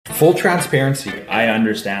Full transparency. I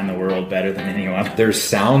understand the world better than anyone. There's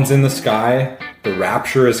sounds in the sky. The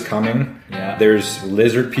rapture is coming. Yeah. There's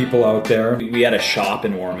lizard people out there. We had a shop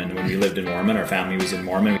in Mormon when we lived in Mormon. Our family was in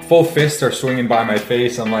Mormon. Full fists are swinging by my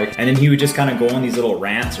face. I'm like... And then he would just kind of go on these little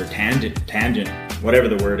rants or tangent, whatever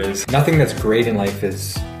the word is. Nothing that's great in life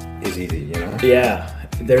is easy, you know? Yeah.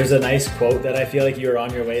 There's a nice quote that I feel like you were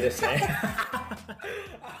on your way to say.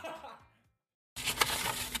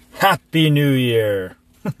 Happy New Year.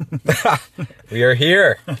 We are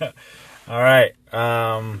here. All right.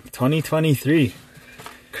 2023.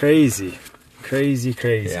 Crazy.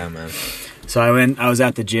 Yeah, man. So I was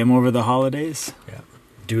at the gym over the holidays. Yeah.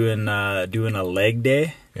 Doing a leg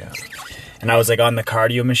day. Yeah. And I was like on the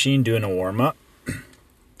cardio machine doing a warm up.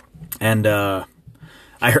 And I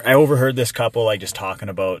overheard this couple like just talking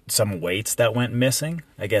about some weights that went missing.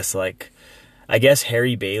 I guess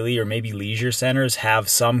Harry Bailey or maybe leisure centers have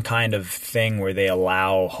some kind of thing where they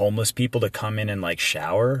allow homeless people to come in and like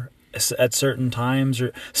shower at certain times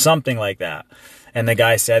or something like that. And the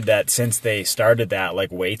guy said that since they started that,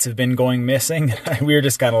 like weights have been going missing. We were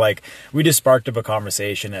just kind of like, we just sparked up a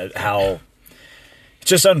conversation at how it's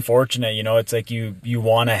just unfortunate, you know, it's like you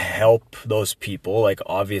want to help those people, like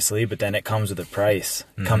obviously, but then it comes with a price.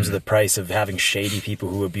 It comes with the price of having shady people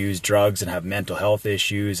who abuse drugs and have mental health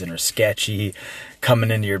issues and are sketchy coming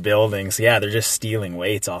into your buildings. Yeah, they're just stealing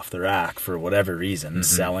weights off the rack for whatever reason,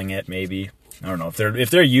 selling it maybe. I don't know if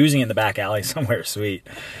they're using it in the back alley somewhere, sweet.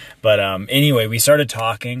 But anyway, we started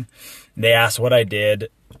talking. They asked what I did,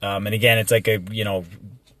 and again, it's like a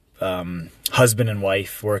husband and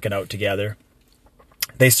wife working out together.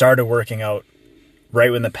 They started working out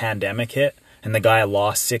right when the pandemic hit, and the guy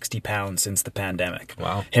lost 60 pounds since the pandemic.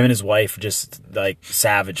 Wow. Him and his wife are just like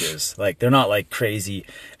savages. Like they're not like crazy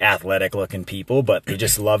athletic looking people, but they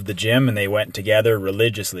just love the gym and they went together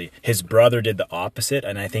religiously. His brother did the opposite,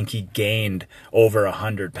 and I think he gained over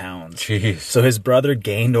 100 pounds. Jeez. So his brother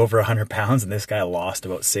gained over 100 pounds, and this guy lost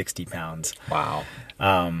about 60 pounds. Wow.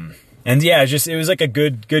 And yeah, it was like a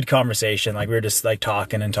good conversation. Like we were just like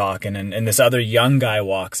talking, and this other young guy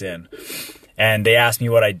walks in. And they asked me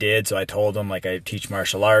what I did, so I told them, like, I teach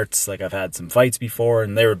martial arts, like, I've had some fights before,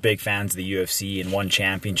 and they were big fans of the UFC and won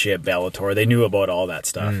championship, Bellator. They knew about all that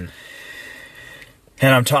stuff.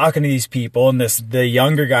 And I'm talking to these people, and the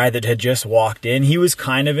younger guy that had just walked in, he was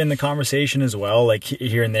kind of in the conversation as well. Like,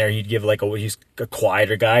 here and there, he'd give, like, he's a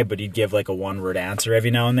quieter guy, but he'd give, like, a one-word answer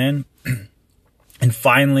every now and then. And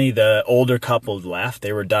finally, the older couple left.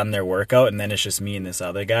 They were done their workout, and then it's just me and this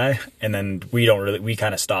other guy. And then we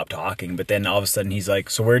kind of stopped talking. But then all of a sudden, he's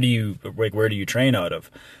like, "So where do you train out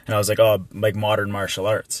of?" And I was like, "Oh, like modern martial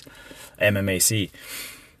arts, MMAC."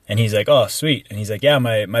 And he's like, "Oh, sweet." And he's like, "Yeah,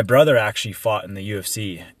 my brother actually fought in the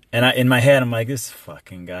UFC." And in my head, I'm like, this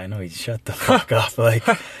fucking guy, no, he's shut the fuck up. Like,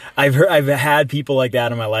 I've had people like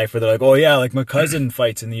that in my life where they're like, "Oh yeah, like my cousin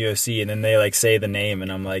fights in the UFC," and then they like say the name,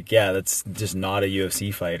 and I'm like, yeah, that's just not a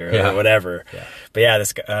UFC fighter or whatever. Yeah. But yeah,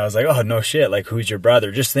 this guy, I was like, oh no shit, like who's your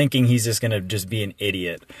brother? Just thinking he's just gonna just be an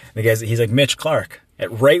idiot. The guy's, he's like, Mitch Clark.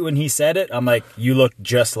 Right when he said it, I'm like, you look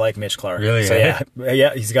just like Mitch Clark. Really? So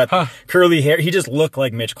yeah, he's got curly hair. He just looked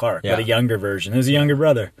like Mitch Clark, but a younger version. His younger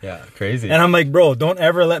brother. Yeah, crazy. And I'm like, bro, don't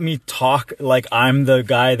ever let me talk like I'm the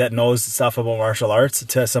guy that knows stuff about martial arts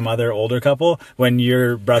to some other older couple when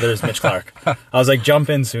your brother is Mitch Clark. I was like, jump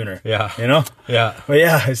in sooner. Yeah. You know? Yeah. But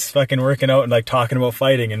yeah, I was fucking working out and like talking about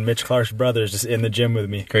fighting, and Mitch Clark's brother is just in the gym with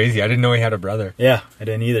me. Crazy. I didn't know he had a brother. Yeah, I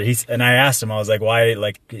didn't either. And I asked him, I was like, why,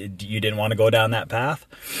 like, you didn't want to go down that path?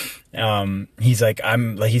 He's like,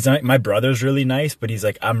 he's not, my brother's really nice, but he's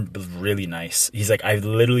like, I'm really nice. He's like, I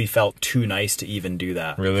literally felt too nice to even do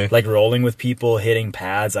that. Really? Like rolling with people, hitting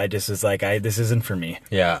pads. I just was like, this isn't for me.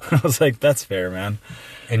 Yeah. I was like, that's fair, man.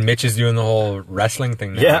 And Mitch is doing the whole wrestling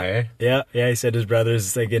thing now, eh? Yeah. He said his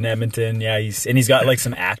brother's like in Edmonton. Yeah. He's got like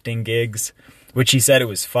some acting gigs, which he said it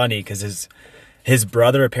was funny because his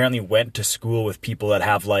brother apparently went to school with people that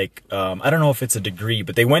have like, I don't know if it's a degree,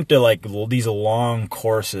 but they went to like these long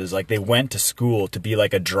courses. Like they went to school to be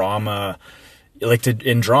like a drama,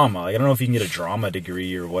 in drama. Like, I don't know if you can get a drama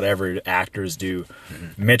degree or whatever actors do.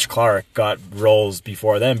 Mitch Clark got roles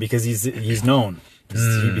before them because he's known.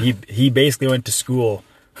 He basically went to school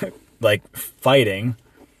like fighting,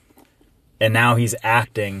 and now he's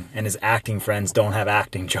acting, and his acting friends don't have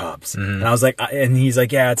acting jobs. And I was like, and he's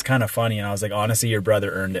like, yeah, it's kind of funny. And I was like, honestly, your brother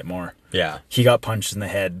earned it more. Yeah. He got punched in the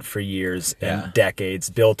head for years and decades,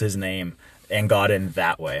 built his name, and got in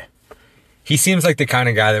that way. He seems like the kind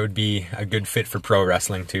of guy that would be a good fit for pro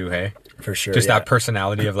wrestling too, hey? For sure. Just that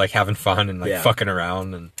personality of like having fun and like fucking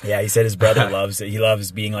around. And yeah, he said his brother loves it. He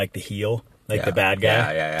loves being like the heel. like the bad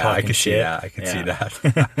guy. Yeah. I talking could see shit. that. I could see Yeah.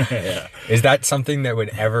 that. Yeah. Is that something that would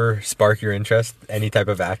ever spark your interest? Any type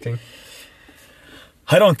of acting?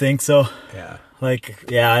 I don't think so. Yeah. Like,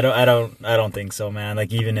 yeah, I don't think so, man.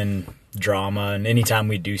 Like, even in drama and anytime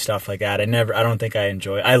we do stuff like that, I don't think I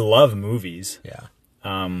enjoy it. I love movies. Yeah.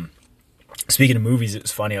 Speaking of movies, it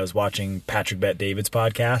was funny. I was watching Patrick Bet-David's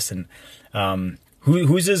podcast, and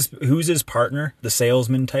who's his partner, the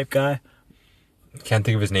salesman type guy? Can't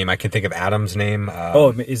think of his name. I can think of Adam's name.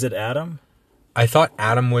 Is it Adam? I thought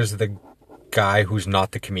Adam was the guy who's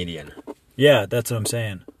not the comedian. Yeah, that's what I'm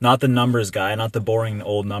saying. Not the numbers guy, not the boring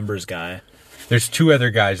old numbers guy. There's two other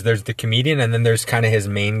guys. There's the comedian, and then there's kind of his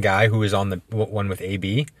main guy who is on the one with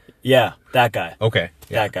AB. Yeah, that guy. Okay.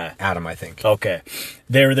 Yeah. That guy. Adam, I think. Okay.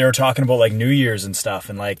 They were talking about like New Year's and stuff,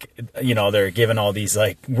 and like, you know, they're giving all these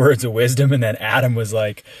like words of wisdom, and then Adam was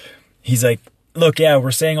like, he's like, look, yeah,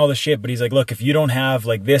 we're saying all this shit, but he's like, look, if you don't have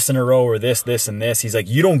like this in a row or this, and this, he's like,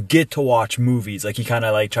 you don't get to watch movies. Like, he kind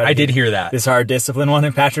of like tried to I did hear that. This hard discipline one,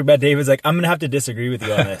 and Patrick Bet-David's like, I'm going to have to disagree with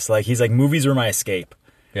you on this. Like, he's like, movies were my escape.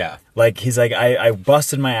 Yeah. Like, he's like, I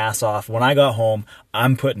busted my ass off. When I got home,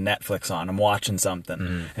 I'm putting Netflix on. I'm watching something.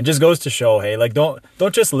 Mm-hmm. And just goes to show, hey, like, don't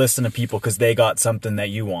just listen to people because they got something that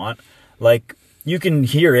you want. Like, you can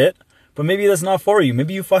hear it, but maybe that's not for you.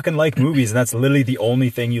 Maybe you fucking like movies, and that's literally the only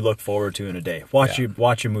thing you look forward to in a day. Watch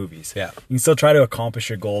your movies. Yeah. You can still try to accomplish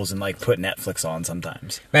your goals and, like, put Netflix on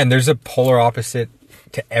sometimes. Man, there's a polar opposite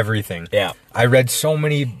to everything. Yeah. I read so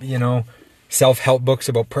many, self-help books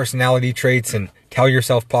about personality traits and tell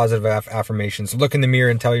yourself positive affirmations. Look in the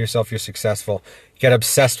mirror and tell yourself you're successful. Get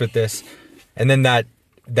obsessed with this. And then that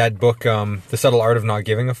book, The Subtle Art of Not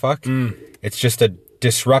Giving a Fuck, it's just a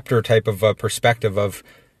disruptor type of perspective of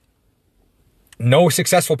no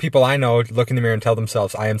successful people I know look in the mirror and tell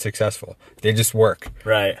themselves, I am successful. They just work.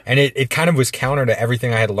 Right. And it kind of was counter to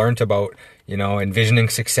everything I had learned about, envisioning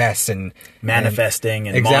success and manifesting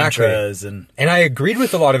and exactly. mantras. And I agreed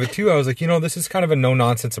with a lot of it too. I was like, this is kind of a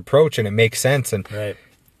no-nonsense approach and it makes sense. And right.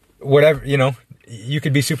 whatever, you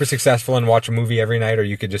could be super successful and watch a movie every night, or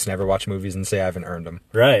you could just never watch movies and say I haven't earned them.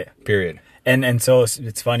 Right. Period. And so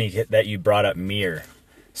it's funny that you brought up Mir.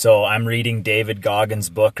 So I'm reading David Goggins'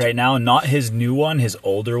 book right now, not his new one, his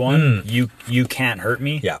older one. You Can't Hurt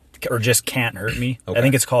Me. Yeah. Or Just Can't Hurt Me. Okay. I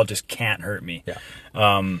think it's called Just Can't Hurt Me.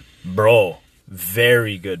 Yeah. Bro,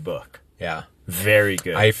 very good book. Yeah. Very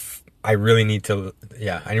good. I really need to,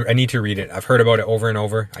 I need to read it. I've heard about it over and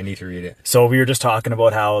over. I need to read it. So we were just talking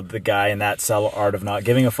about how the guy in that Subtle Art of Not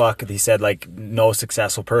Giving a Fuck, he said like no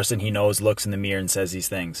successful person he knows looks in the mirror and says these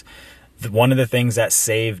things. One of the things that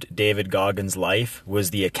saved David Goggins' life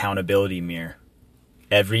was the accountability mirror.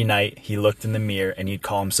 Every night he looked in the mirror and he'd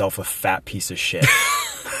call himself a fat piece of shit.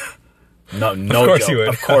 No of course joke. He would.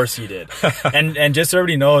 Of course he did. And just so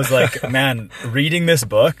everybody knows, like, man, reading this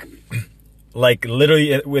book, like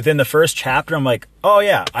literally within the first chapter, I'm like, oh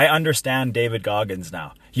yeah, I understand David Goggins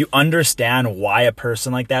now. You understand why a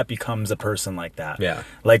person like that becomes a person like that. Yeah.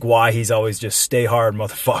 Like why he's always just stay hard,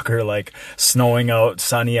 motherfucker, like snowing out,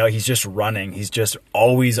 sunny out. He's just running. He's just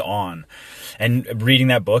always on. And reading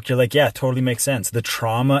that book, you're like, yeah, totally makes sense. The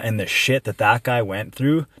trauma and the shit that guy went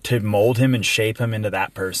through to mold him and shape him into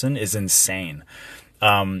that person is insane.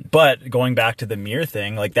 But going back to the Mir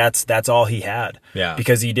thing, like that's all he had. Yeah.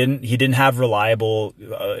 Because he didn't have reliable,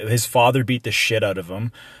 his father beat the shit out of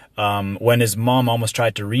him. When his mom almost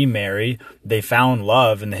tried to remarry, they found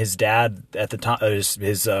love, and his dad at the time, his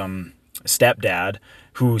stepdad,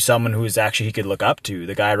 someone who's actually he could look up to.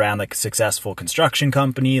 The guy ran like a successful construction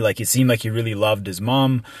company. Like it seemed like he really loved his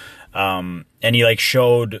mom. And he like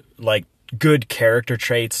showed like good character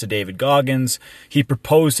traits to David Goggins. He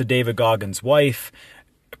proposed to David Goggins' wife.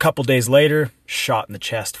 A couple days later, shot in the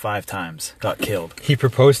chest 5 times, got killed. He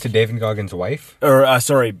proposed to David Goggins' wife? Or,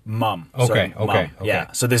 mom. Okay.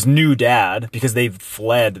 Yeah. So this new dad, because they've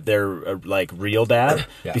fled their, real dad,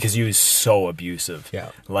 Yeah. because he was so abusive.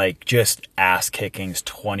 Yeah. Like, just ass kickings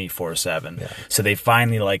 24/7. Yeah. So they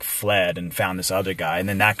finally, fled and found this other guy, and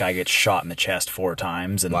then that guy gets shot in the chest 4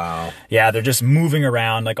 times. And Wow. yeah, they're just moving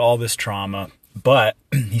around, all this trauma. But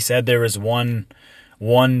he said there was one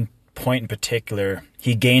point in particular,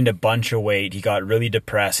 he gained a bunch of weight, he got really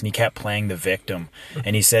depressed, and he kept playing the victim.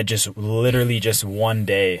 And he said just one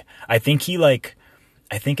day, I think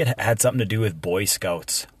it had something to do with Boy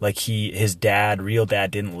Scouts. Like his real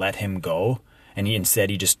dad didn't let him go, and he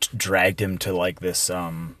just dragged him to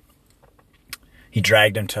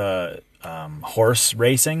horse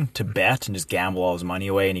racing to bet and just gamble all his money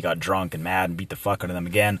away, and he got drunk and mad and beat the fuck out of them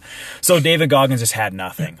again. So David Goggins just had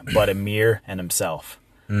nothing but a mirror and himself.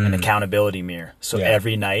 an accountability mirror. So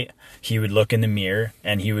every night he would look in the mirror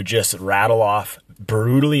and he would just rattle off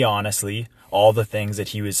brutally honestly all the things that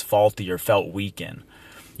he was faulty or felt weak in.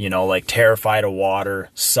 You know, like terrified of water,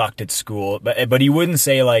 sucked at school. But he wouldn't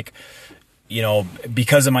say like, you know,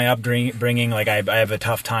 because of my upbringing, like I have a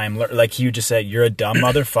tough time. Like he would just say, you're a dumb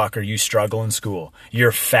motherfucker. You struggle in school.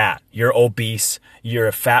 You're fat. You're obese. You're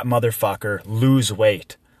a fat motherfucker. Lose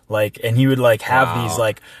weight. Like, and he would like have these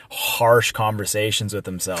like harsh conversations with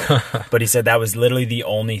himself. But he said that was literally the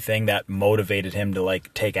only thing that motivated him to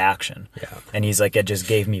like take action. Yeah. And he's like, it just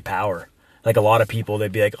gave me power. Like a lot of people,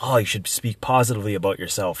 they'd be like, oh, you should speak positively about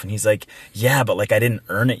yourself. And he's like, yeah, but like I didn't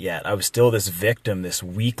earn it yet. I was still this victim, this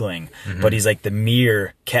weakling. But he's like, the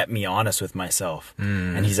mirror kept me honest with myself.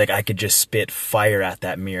 And he's like, I could just spit fire at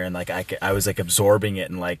that mirror. And like, I was like absorbing it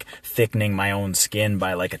and like thickening my own skin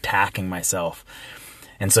by like attacking myself.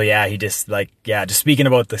 And so, yeah, he just like, yeah, just speaking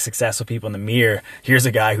about the successful people in the mirror, here's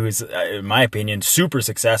a guy who's, in my opinion, super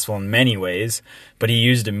successful in many ways, but he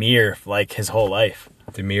used a mirror like his whole life.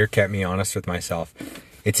 The mirror kept me honest with myself.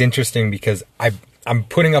 It's interesting because I'm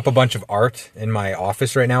putting up a bunch of art in my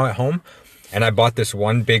office right now at home, and I bought this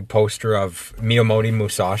one big poster of Miyamoto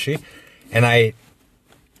Musashi, and I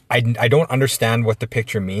don't understand what the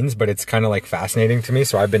picture means, but it's kind of like fascinating to me,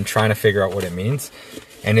 so I've been trying to figure out what it means.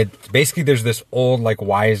 And it basically, there's this old like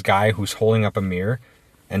wise guy who's holding up a mirror,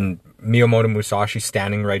 and Miyamoto Musashi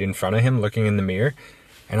standing right in front of him looking in the mirror.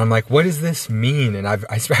 And I'm like, what does this mean? And I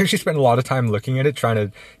actually spent a lot of time looking at it, trying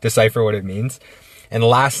to decipher what it means. And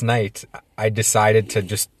last night, I decided to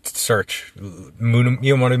just search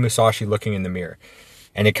Miyamoto Musashi looking in the mirror.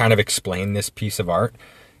 And it kind of explained this piece of art.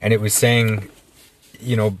 And it was saying,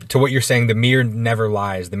 you know, to what you're saying, the mirror never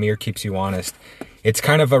lies. The mirror keeps you honest. It's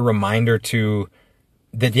kind of a reminder to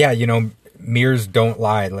that, yeah, you know, mirrors don't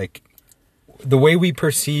lie. Like the way we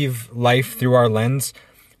perceive life through our lens,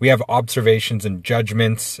 we have observations and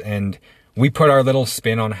judgments, and we put our little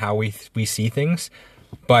spin on how we see things.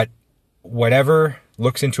 But whatever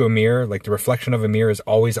looks into a mirror, like the reflection of a mirror, is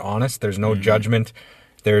always honest. There's no judgment.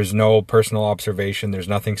 There's no personal observation. There's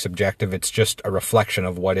nothing subjective. It's just a reflection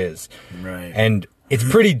of what is. Right. And it's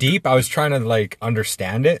pretty deep. I was trying to like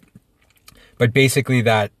understand it, but basically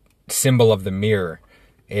that symbol of the mirror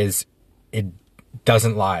is it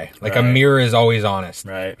doesn't lie. Like a mirror is always honest.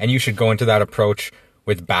 Right. And you should go into that approach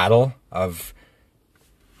with battle of,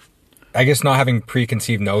 I guess, not having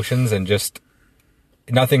preconceived notions and just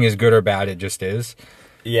nothing is good or bad. It just is.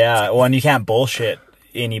 Yeah. Well, and you can't bullshit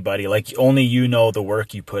anybody. Like only you know the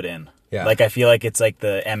work you put in. Yeah. Like I feel like it's like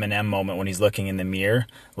the Eminem moment when he's looking in the mirror.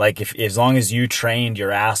 Like if as long as you trained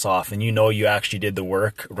your ass off and you know you actually did the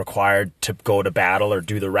work required to go to battle or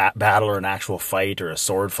do the battle or an actual fight or a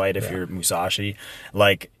sword fight if you're Musashi,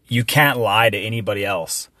 like you can't lie to anybody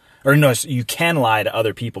else. Or no, you can lie to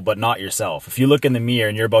other people, but not yourself. If you look in the mirror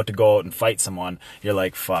and you're about to go out and fight someone, you're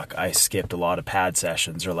like, fuck, I skipped a lot of pad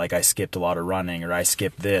sessions, or like I skipped a lot of running, or I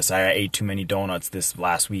skipped this, I ate too many donuts this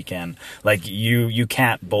last weekend. Like you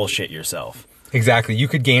can't bullshit yourself. Exactly. You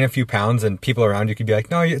could gain a few pounds and people around you could be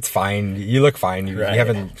like, no, it's fine. You look fine. You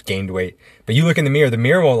haven't gained weight. But you look in the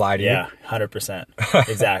mirror won't lie to you. Yeah, 100%.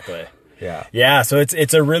 Exactly. Yeah. Yeah, so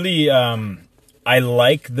it's a really, I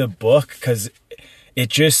like the book because it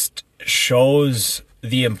just shows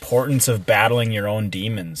the importance of battling your own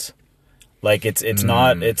demons. Like it's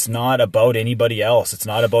not about anybody else. It's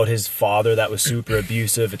not about his father that was super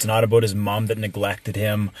abusive. It's not about his mom that neglected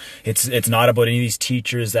him. It's not about any of these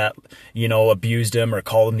teachers that, you know, abused him or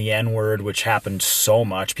called him the N-word, which happened so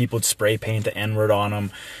much. People would spray paint the N-word on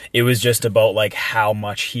him. It was just about like how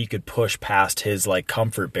much he could push past his like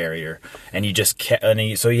comfort barrier. And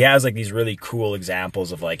so he has like these really cool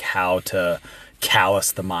examples of like how to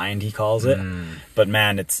callous the mind, he calls it. But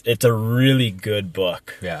man, it's a really good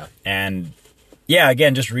book. Yeah. And yeah,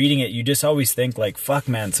 again, just reading it, you just always think like, fuck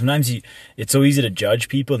man, sometimes it's so easy to judge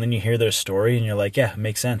people, and then you hear their story and you're like, yeah, it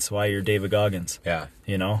makes sense why you're David Goggins. Yeah.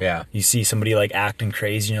 You know? Yeah. You see somebody like acting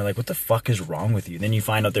crazy and you're like, what the fuck is wrong with you? Then you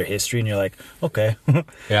find out their history and you're like, okay.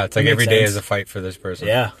 Yeah, it's like every day is a fight for this person.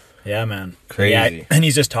 Yeah. Yeah, man. Crazy. Yeah, and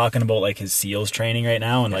he's just talking about like his SEALs training right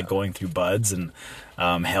now and like going through buds and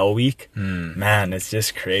Hell Week. Man, it's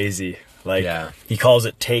just crazy. Like he calls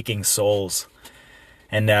it taking souls.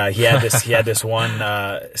 And he had this one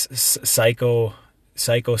psycho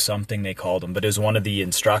something they called him, but it was one of the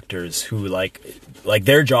instructors who like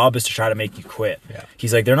their job is to try to make you quit. Yeah.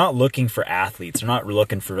 He's like, they're not looking for athletes. They're not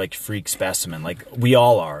looking for like freak specimen. Like we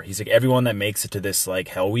all are. He's like, everyone that makes it to this like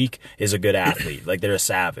Hell Week is a good athlete. Like they're a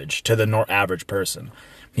savage to the average person.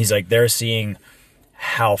 He's like, they're seeing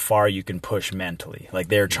how far you can push mentally. Like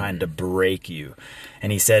they're trying to break you.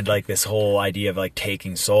 And he said like this whole idea of like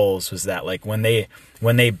taking souls was that like when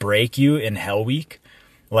they break you in Hell Week,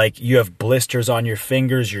 like you have blisters on your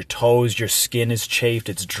fingers, your toes, your skin is chafed,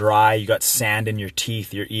 it's dry, you got sand in your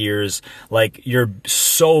teeth, your ears, like you're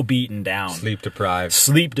so beaten down. Sleep deprived.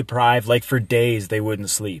 Sleep deprived, like for days they wouldn't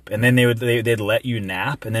sleep. And then they'd let you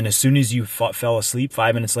nap, and then as soon as you fell asleep,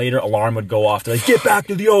 5 minutes later, alarm would go off. They're like, get back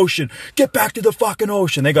to the ocean, get back to the fucking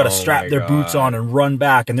ocean. They got to strap their boots on and run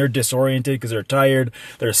back, and they're disoriented because they're tired,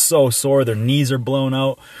 they're so sore, their knees are blown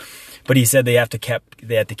out. But he said they had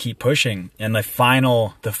to keep pushing. And the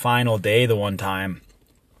final day, the one time,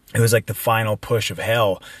 it was like the final push of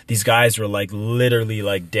hell. These guys were like literally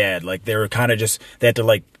like dead. Like they were kind of just, they had to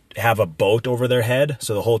like have a boat over their head.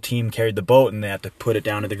 So the whole team carried the boat, and they had to put it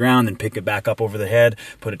down to the ground and pick it back up over their head,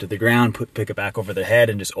 put it to the ground, pick it back over their head,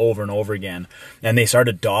 and just over and over again. And they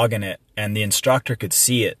started dogging it, and the instructor could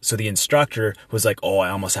see it. So the instructor was like, oh, I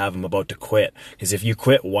almost have him about to quit. Because if you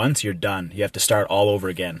quit once, you're done. You have to start all over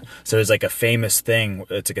again. So there's like a famous thing.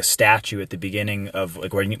 It's like a statue at the beginning of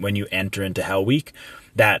like when you enter into Hell Week,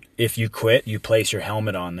 that if you quit, you place your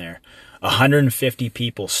helmet on there. 150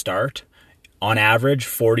 people start. On average,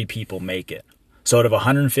 40 people make it. So out of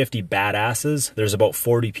 150 badasses, there's about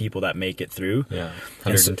 40 people that make it through. Yeah,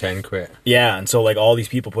 110 quit. Yeah, and so like all these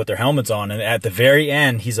people put their helmets on, and at the very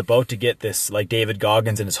end, he's about to get this, like David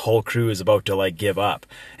Goggins and his whole crew is about to like give up.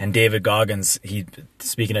 And David Goggins,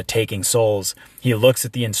 speaking of taking souls, he looks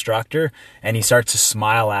at the instructor and he starts to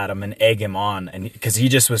smile at him and egg him on, and because he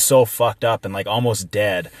just was so fucked up and like almost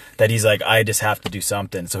dead that he's like, I just have to do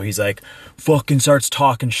something. So he's like, fucking starts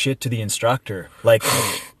talking shit to the instructor,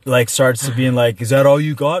 like starts to being like, is that all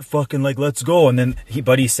you got? Fucking like, let's go. And then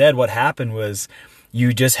he said what happened was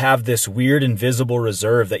you just have this weird invisible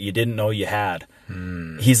reserve that you didn't know you had.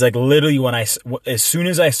 He's like, literally as soon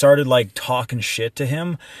as I started like talking shit to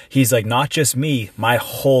him, he's like, not just me, my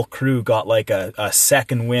whole crew got like a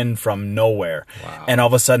second wind from nowhere. Wow. And all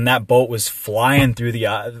of a sudden that boat was flying through the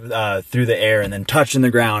air and then touching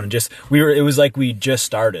the ground, and it was like we just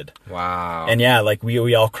started. Wow. And yeah, like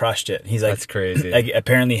we all crushed it. He's like, that's crazy. Like,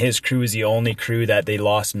 apparently his crew is the only crew that they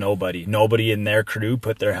lost nobody in their crew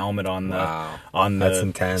put their helmet on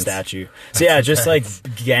the statue. So yeah, just like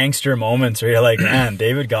gangster moments where you're like, man,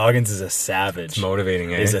 David Goggins is a savage. It's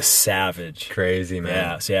motivating, eh? He's a savage. Crazy, man.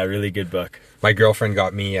 Yeah, so yeah, really good book. My girlfriend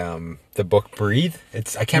got me the book Breathe.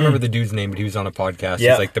 I can't remember the dude's name, but he was on a podcast.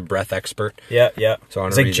 Yeah. He's like the breath expert. Yeah. So I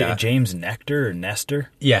want to read like James Nectar or Nestor?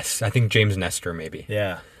 Yes, I think James Nestor maybe.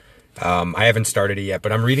 Yeah. I haven't started it yet,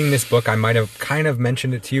 but I'm reading this book. I might have kind of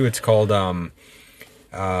mentioned it to you. It's called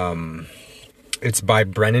it's by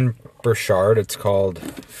Brennan Burchard. It's called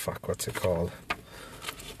what's it called?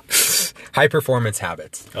 High Performance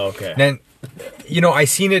Habits. Okay. Then, I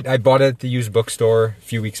seen it. I bought it at the used bookstore a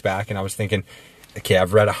few weeks back, and I was thinking, okay,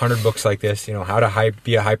 I've read 100 books like this. How to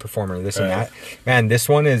be a high performer, this and that. Man, this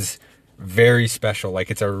one is very special. Like,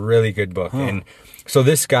 it's a really good book. And so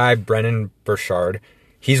this guy, Brennan Burchard,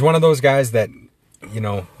 he's one of those guys that,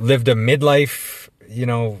 lived a midlife,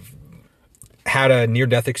 had a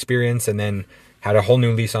near-death experience, and then had a whole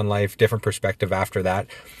new lease on life, different perspective after that.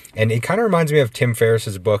 And it kind of reminds me of Tim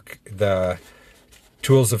Ferriss's book, The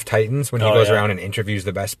Tools of Titans, when he goes around and interviews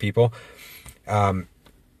the best people. You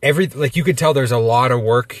could tell there's a lot of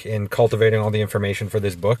work in cultivating all the information for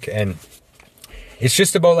this book. And it's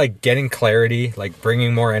just about like getting clarity, like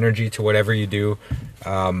bringing more energy to whatever you do,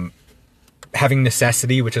 having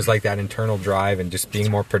necessity, which is like that internal drive, and just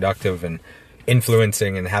being more productive and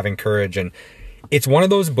influencing and having courage. And it's one of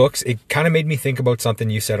those books. It kind of made me think about something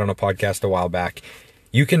you said on a podcast a while back.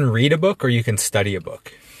 You can read a book or you can study a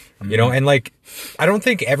book, and like, I don't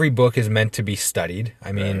think every book is meant to be studied.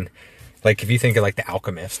 I mean, like if you think of like The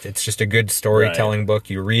Alchemist, it's just a good storytelling book.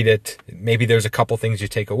 You read it. Maybe there's a couple things you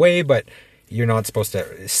take away, but you're not supposed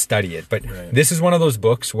to study it. But this is one of those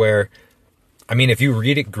books where, I mean, if you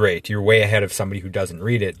read it, great. You're way ahead of somebody who doesn't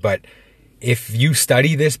read it. But if you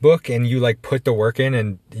study this book and you like put the work in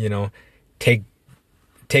and,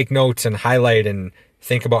 take notes and highlight and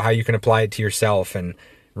think about how you can apply it to yourself and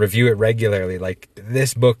review it regularly, like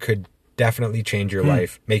this book could definitely change your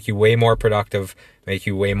life, make you way more productive, make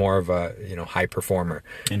you way more of a, high performer.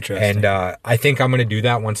 Interesting. And I think I'm going to do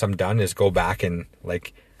that once I'm done, is go back and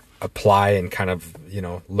like apply and kind of,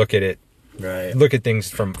 look at it, look at things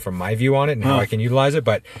from my view on it and how I can utilize it.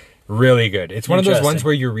 But really good. It's one of those ones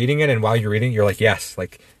where you're reading it, and while you're reading it, you're like, yes,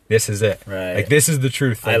 like this is it. Right. Like this is the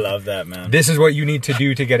truth. Like, I love that, man. This is what you need to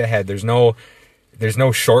do to get ahead. There's no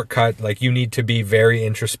shortcut. Like, you need to be very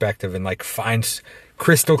introspective and like find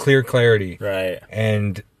crystal clear clarity. Right.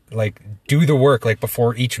 And like do the work, like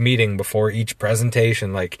before each meeting, before each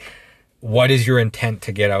presentation, like what is your intent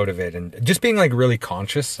to get out of it, and just being like really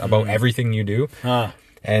conscious about everything you do.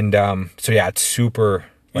 And so yeah, it's super,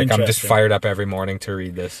 like I'm just fired up every morning to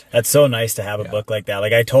read this. That's so nice to have a book like that.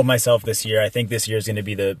 Like I told myself this year, I think this year is going to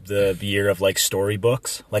be the year of like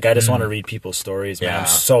storybooks. Like I just want to read people's stories, man. I'm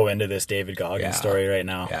so into this David Goggins story right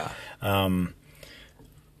now.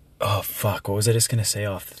 Oh fuck, what was I just going to say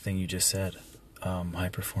off the thing you just said? High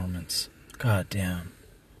performance. God damn.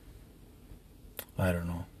 I don't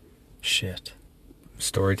know. Shit.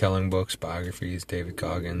 Storytelling books, biographies, David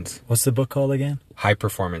Goggins. What's the book called again? High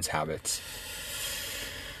Performance Habits.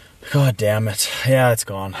 God damn it. Yeah, it's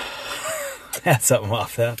gone. Had something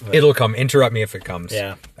off that. But... It'll come. Interrupt me if it comes.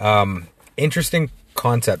 Yeah. Interesting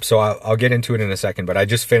concept. So I'll get into it in a second, but I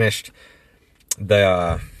just finished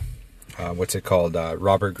the, what's it called?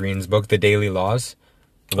 Robert Greene's book, The Daily Laws.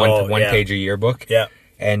 One page a year book. Yeah.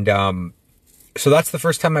 And so that's the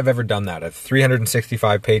first time I've ever done that. A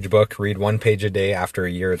 365 page book, read 1 page a day. After a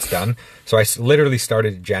year it's done. So I literally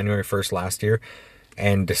started January 1st last year,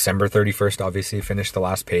 and December 31st obviously finished the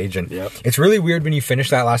last page. And it's really weird when you finish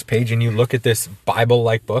that last page and you look at this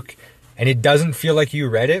Bible-like book and it doesn't feel like you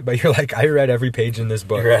read it, but you're like, I read every page in this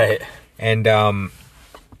book. Right. And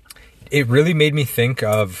it really made me think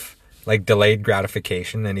of like delayed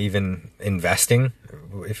gratification and even investing,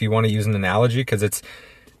 if you want to use an analogy, because it's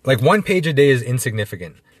like 1 page a day is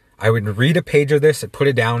insignificant. I would read a page of this, put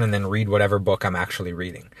it down, and then read whatever book I'm actually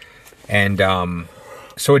reading. And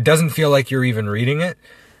so it doesn't feel like you're even reading it.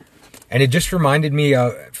 And it just reminded me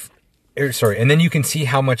of, and then you can see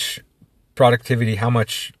how much productivity, how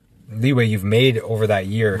much leeway you've made over that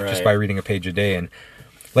year just by reading a page a day. And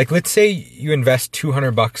like, let's say you invest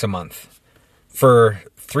 $200 a month for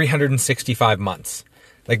 365 months.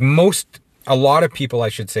 Like a lot of people, I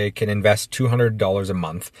should say, can invest $200 a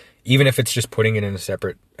month, even if it's just putting it in a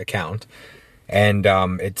separate account. And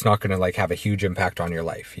it's not going to like have a huge impact on your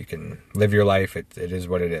life. You can live your life. It is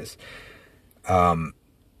what it is.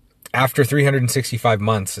 After 365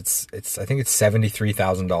 months, it's I think it's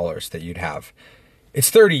 $73,000 that you'd have. It's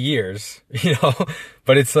 30 years,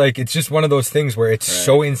 but it's like, it's just one of those things where it's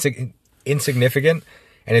so insignificant.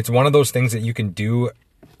 And it's one of those things that you can do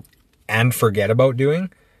and forget about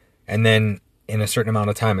doing. And then in a certain amount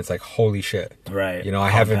of time, it's like, holy shit. Right. I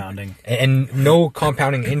haven't, and no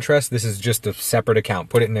compounding interest. This is just a separate account.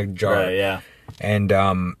 Put it in a jar. Right, yeah. And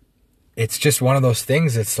it's just one of those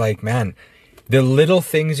things. It's like, man, the little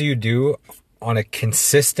things you do on a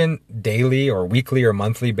consistent daily or weekly or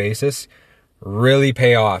monthly basis really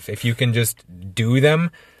pay off if you can just do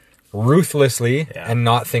them ruthlessly and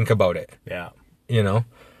not think about it. Yeah.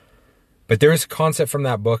 But there's a concept from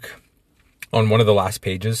that book on one of the last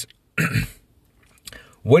pages.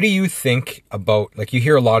 What do you think about, like, you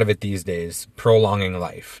hear a lot of it these days, prolonging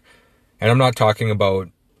life. And I'm not talking about,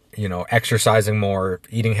 exercising more,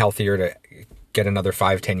 eating healthier to get another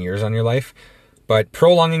 5-10 years on your life, but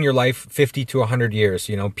prolonging your life 50 to 100 years.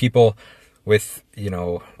 People with,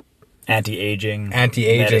 anti-aging,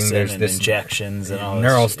 there's this injections and all this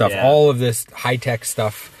neural stuff, all of this high-tech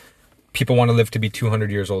stuff. People want to live to be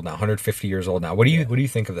 200 years old now, 150 years old now. What do you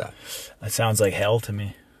think of that? That sounds like hell to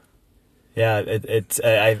me. Yeah,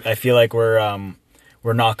 I feel like we're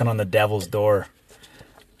knocking on the devil's door.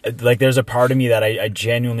 Like, there's a part of me that I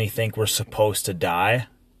genuinely think we're supposed to die,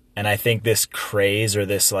 and I think this craze or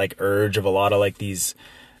this like urge of a lot of like these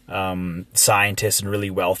scientists and really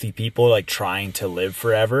wealthy people like trying to live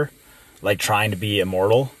forever, like trying to be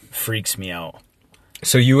immortal, freaks me out.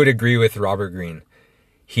 So you would agree with Robert Greene?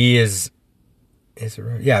 He is it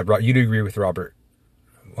right? Yeah, you'd agree with Robert.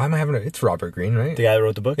 Why am I having it's Robert Greene, right? The guy that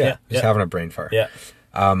wrote the book? Yeah. Just having a brain fart. Yeah.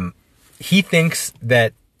 He thinks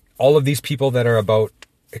that all of these people that are about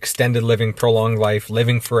extended living, prolonged life,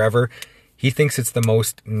 living forever, he thinks it's the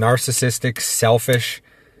most narcissistic, selfish,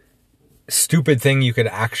 stupid thing you could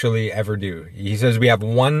actually ever do. He says we have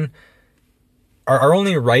our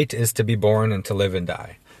only right is to be born and to live and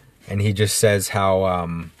die. And he just says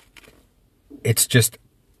how it's just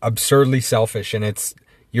absurdly selfish, and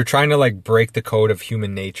you're trying to like break the code of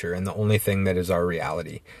human nature and the only thing that is our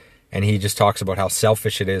reality. And he just talks about how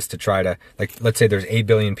selfish it is to try to, like, let's say there's 8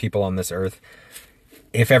 billion people on this earth.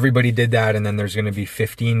 If everybody did that, and then there's going to be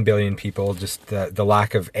 15 billion people, just the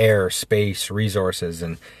lack of air, space, resources.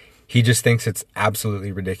 And he just thinks it's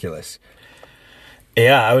absolutely ridiculous.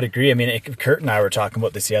 Yeah, I would agree. I mean, Kurt and I were talking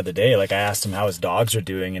about this the other day. Like, I asked him how his dogs are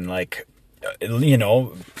doing, and like,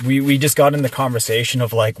 we just got in the conversation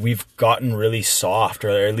of like, we've gotten really soft, or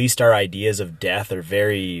at least our ideas of death are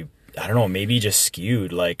very, I don't know, maybe just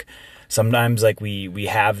skewed. Like, sometimes like we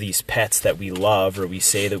have these pets that we love or we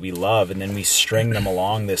say that we love, and then we string them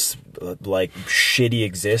along this like shitty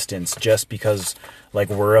existence just because like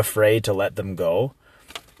we're afraid to let them go.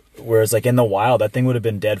 Whereas like in the wild, that thing would have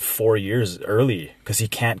been dead 4 years early because he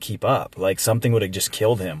can't keep up. Like something would have just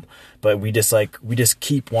killed him. But we just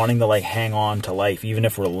keep wanting to like hang on to life, even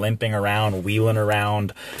if we're limping around, wheeling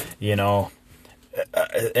around, you know.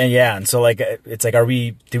 And so like it's like,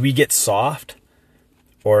 do we get soft,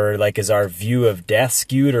 or like is our view of death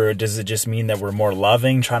skewed, or does it just mean that we're more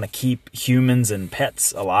loving, trying to keep humans and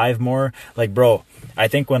pets alive more? Like, bro, I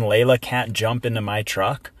think when Layla can't jump into my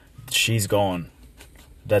truck, she's going.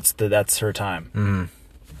 That's her time.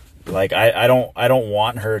 Mm-hmm. Like I don't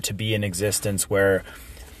want her to be in existence where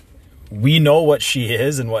we know what she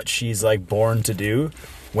is and what she's like born to do.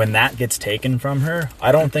 When that gets taken from her,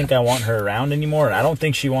 I don't think I want her around anymore, and I don't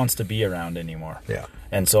think she wants to be around anymore. Yeah.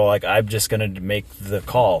 And so like I'm just gonna make the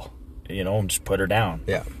call, you know, and just put her down.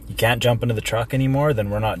 Yeah. You can't jump into the truck anymore, then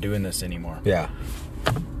we're not doing this anymore. Yeah.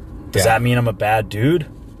 Does that mean I'm a bad dude?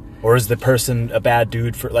 Or is the person a bad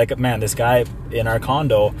dude for, like, man, this guy in our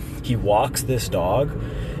condo, he walks this dog,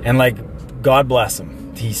 and, like, God bless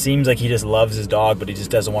him. He seems like he just loves his dog, but he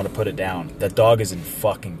just doesn't want to put it down. That dog is in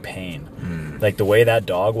fucking pain. Like, the way that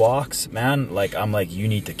dog walks, man, like, I'm like, you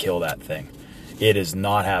need to kill that thing. It is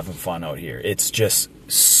not having fun out here. It's just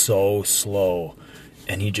so slow,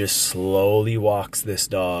 and he just slowly walks this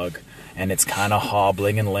dog, and it's kind of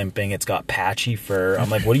hobbling and limping. It's got patchy fur.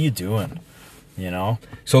 I'm like, what are you doing? You know?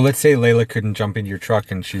 So let's say Layla couldn't jump into your truck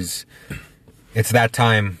and it's that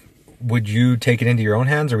time. Would you take it into your own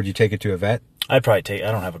hands, or would you take it to a vet? I'd probably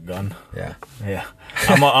I don't have a gun. Yeah. Yeah.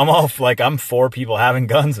 I'm all like, I'm for people having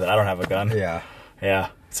guns, but I don't have a gun. Yeah. Yeah.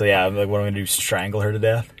 So yeah, I'm like, what am I going to do? Strangle her to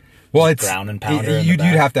death? Well, just ground and pound her you'd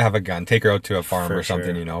have to have a gun. Take her out to a farm for or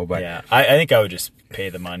something, sure. you know, but yeah, I think I would just pay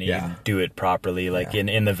the money and do it properly, like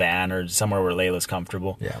in the van or somewhere where Layla's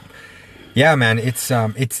comfortable. Yeah. Yeah, man, it's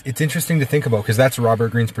interesting to think about, because that's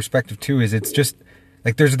Robert Greene's perspective too. Is it's just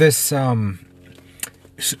like there's this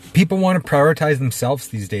people want to prioritize themselves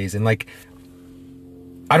these days, and like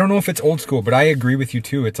I don't know if it's old school, but I agree with you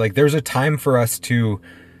too. It's like there's a time for us to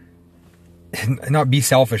not be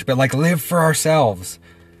selfish, but like live for ourselves,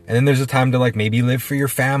 and then there's a time to like maybe live for your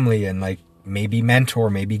family and like maybe mentor,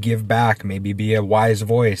 maybe give back, maybe be a wise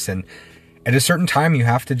voice, and at a certain time you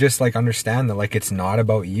have to just like understand that like it's not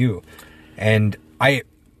about you. And I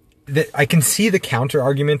can see the counter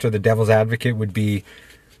argument, or the devil's advocate would be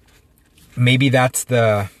maybe that's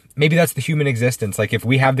the human existence. Like if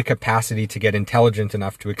we have the capacity to get intelligent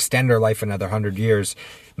enough to extend our life another 100 years,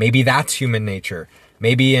 maybe that's human nature.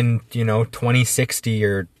 Maybe in, 2060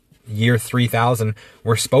 or year 3000,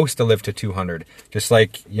 we're supposed to live to 200. Just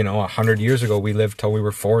like, 100 years ago, we lived till we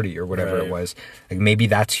were 40 or whatever it was. Like maybe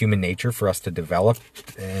that's human nature for us to develop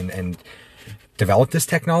and develop this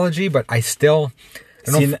technology, but I don't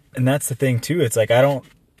know. And that's the thing too. It's like,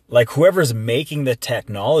 whoever's making the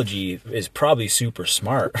technology is probably super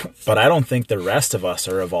smart, but I don't think the rest of us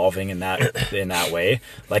are evolving in that way.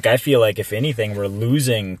 Like, I feel like if anything, we're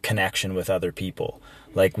losing connection with other people.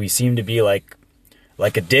 Like we seem to be like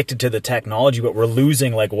addicted to the technology, but we're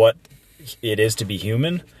losing like what it is to be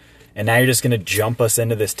human. And now you're just going to jump us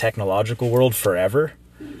into this technological world forever.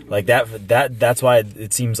 Like that's why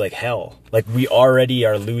it seems like hell. Like we already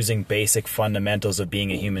are losing basic fundamentals of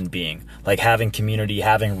being a human being, like having community,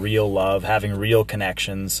 having real love, having real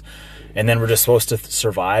connections, and then we're just supposed to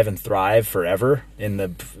survive and thrive forever in the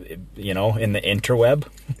interweb.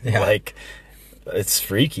 Yeah. Like it's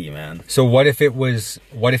freaky, man. So what if it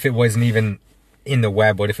wasn't even in the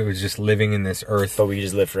web? What if it was just living in this earth? But we could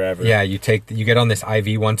just live forever. Yeah, you get on this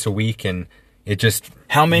IV once a week, and it just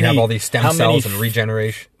you have all these stem cells and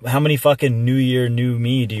regeneration. How many fucking New Year, New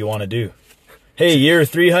Me do you want to do? Hey, year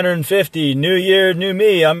 350, New Year, New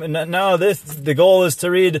Me. The goal is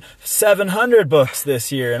to read 700 books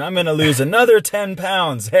this year, and I'm gonna lose another 10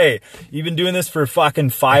 pounds. Hey, you've been doing this for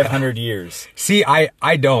fucking 500 years. See,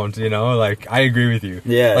 I don't, like I agree with you.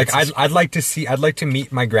 Yeah. Like I'd like to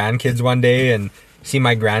meet my grandkids one day and see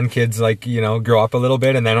my grandkids like grow up a little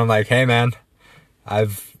bit, and then I'm like, hey man,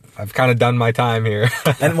 I've kind of done my time here.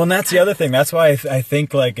 And well, that's the other thing. That's why I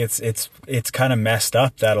think like it's kind of messed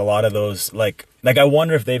up that a lot of those like I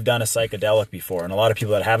wonder if they've done a psychedelic before. And a lot of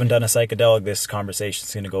people that haven't done a psychedelic, this conversation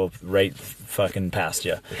is going to go right fucking past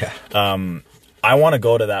you. Yeah. I want to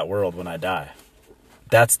go to that world when I die.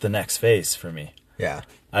 That's the next phase for me. Yeah.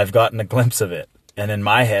 I've gotten a glimpse of it. And in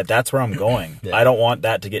my head, that's where I'm going. Yeah. I don't want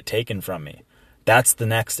that to get taken from me. That's the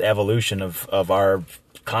next evolution of our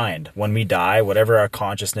kind. When we die, whatever our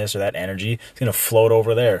consciousness or that energy, it's going to float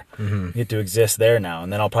over there. You get to exist there now.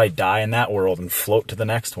 And then I'll probably die in that world and float to the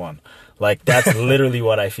next one. Like, that's literally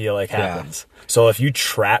what I feel like happens. So if you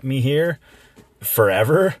trap me here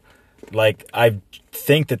forever, like, I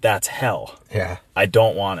think that that's hell. Yeah. I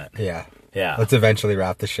don't want it. Yeah. Yeah. Let's eventually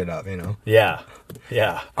wrap this shit up, you know? Yeah.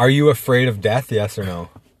 Yeah. Are you afraid of death? Yes or no?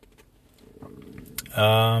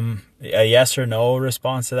 A yes or no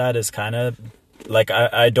response to that is kind of like,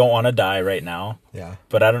 I don't want to die right now. Yeah.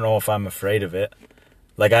 But I don't know if I'm afraid of it.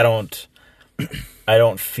 Like, I don't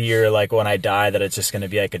fear, like, when I die that it's just going to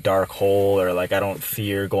be like a dark hole, or like I don't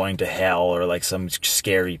fear going to hell or like some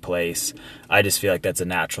scary place. I just feel like that's a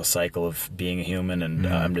natural cycle of being a human, and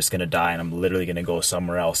I'm just going to die, and I'm literally going to go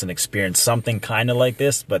somewhere else and experience something kind of like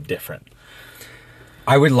this, but different.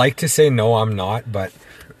 I would like to say no, I'm not, but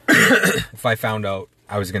if I found out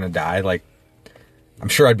I was going to die, like, I'm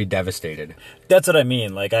sure I'd be devastated. That's what I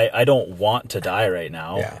mean. Like, I don't want to die right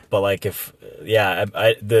now. Yeah. But like, if,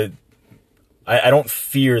 I don't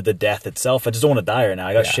fear the death itself. I just don't want to die right now.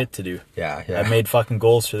 I got shit to do. Yeah. I've made fucking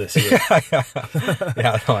goals for this year.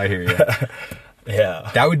 Yeah, no, I hear you. Yeah.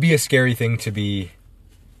 That would be a scary thing, to be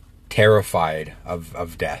terrified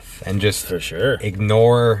of death and just For sure.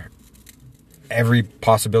 ignore every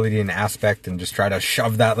possibility and aspect and just try to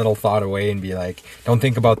shove that little thought away and be like, don't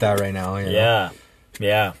think about that right now. You know?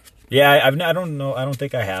 Yeah. I don't know. I don't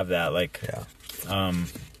think I have that. Like, Yeah.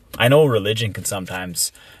 I know religion can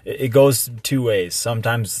sometimes, it goes two ways.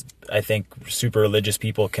 Sometimes I think super religious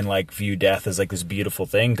people can like view death as like this beautiful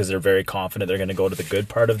thing because they're very confident they're going to go to the good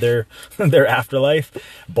part of their afterlife.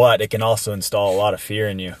 But it can also install a lot of fear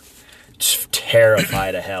in you. Just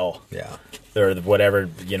terrified of hell. Yeah. Or whatever,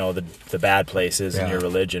 you know, the bad places in Yeah. your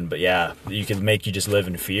religion. But yeah, you can make you just live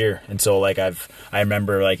in fear. And so like I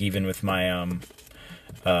remember like even with my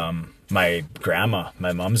my grandma,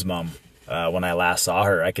 my mom's mom, when I last saw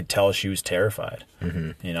her, I could tell she was terrified.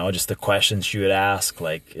 You know, just the questions she would ask,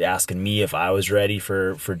 like asking me if I was ready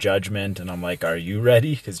for judgment, and I'm like, "Are you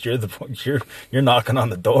ready? Because you're knocking on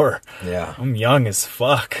the door. Yeah. I'm young as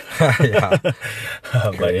fuck." Yeah. But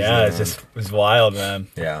Crazy, yeah, man. it was wild, man.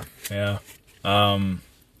 Yeah. Yeah.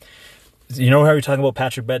 You know how we were talking about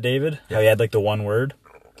Patrick Bet-David? How he had like the one word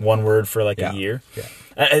for like a year. Yeah.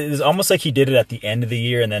 It was almost like he did it at the end of the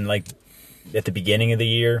year and then like at the beginning of the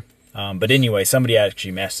year. But anyway, somebody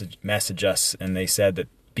actually messaged us, and they said that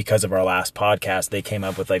because of our last podcast, they came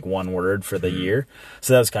up with like one word for the year.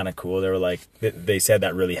 So that was kind of cool. They were like, they said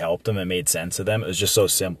that really helped them. It made sense to them. It was just so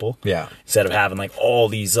simple. Yeah. Instead of having like all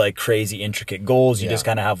these like crazy intricate goals, you just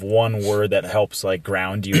kind of have one word that helps like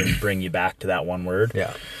ground you and bring you back to that one word.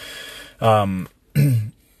 Yeah. And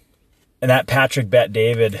that Patrick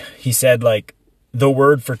Bet-David, he said like the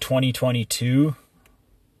word for 2022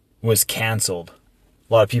 was canceled.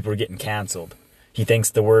 A lot of people are getting canceled. He thinks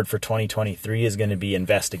the word for 2023 is going to be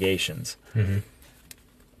investigations.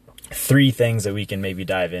 3 things that we can maybe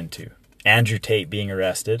dive into. Andrew Tate being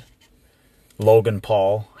arrested. Logan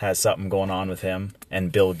Paul has something going on with him.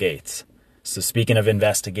 And Bill Gates. So speaking of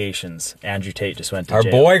investigations, Andrew Tate just went to Our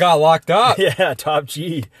jail. boy got locked up. Yeah, top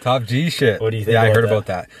G. Top G shit. What do you think Yeah, I about heard that? about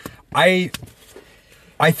that.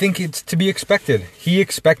 I think it's to be expected. He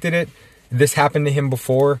expected it. This happened to him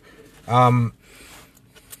before.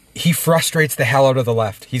 He frustrates the hell out of the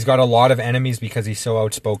left. He's got a lot of enemies because he's so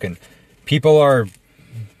outspoken. People are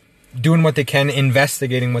doing what they can,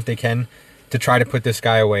 investigating what they can to try to put this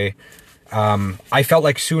guy away. I felt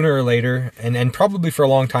like sooner or later, and probably for a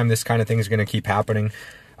long time, this kind of thing is going to keep happening.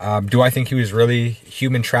 Do I think he was really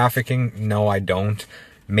human trafficking? No, I don't.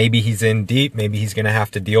 Maybe he's in deep. Maybe he's going to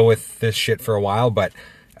have to deal with this shit for a while, but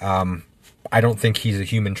I don't think he's a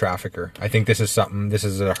human trafficker. I think this is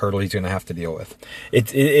a hurdle he's going to have to deal with.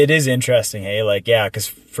 It is interesting, hey? Like, yeah, because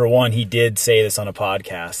for one, he did say this on a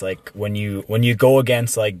podcast. Like, when you go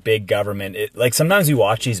against, like, big government, like, sometimes we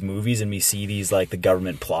watch these movies and we see these, like, the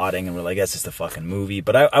government plotting, and we're like, that's just a fucking movie.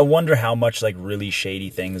 But I wonder how much, like, really shady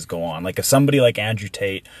things go on. Like, if somebody like Andrew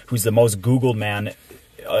Tate, who's the most Googled man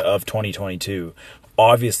of 2022,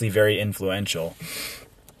 obviously very influential,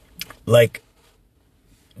 like,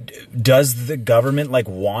 does the government like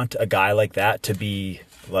want a guy like that to be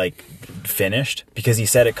like finished? Because he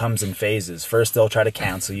said it comes in phases. First they'll try to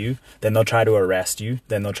cancel you, then they'll try to arrest you,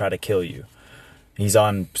 then they'll try to kill you. He's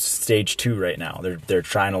on stage 2 right now. They're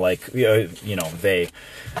trying to like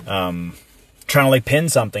trying to like pin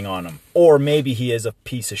something on him. Or maybe he is a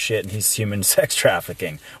piece of shit and he's human sex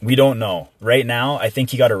trafficking. We don't know. Right now, I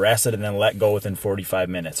think he got arrested and then let go within 45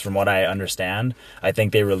 minutes. From what I understand, I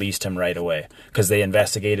think they released him right away because they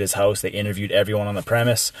investigated his house. They interviewed everyone on the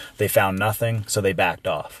premise. They found nothing, so they backed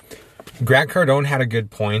off. Grant Cardone had a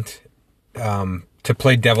good point, to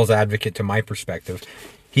play devil's advocate to my perspective.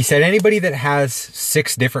 He said anybody that has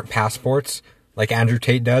 6 different passports, like Andrew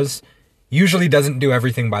Tate does, usually doesn't do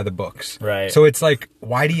everything by the books. Right. So it's like,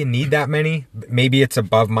 why do you need that many? Maybe it's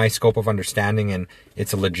above my scope of understanding and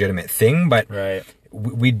it's a legitimate thing, but Right.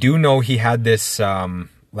 we do know he had this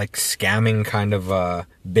like scamming kind of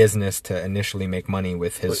business to initially make money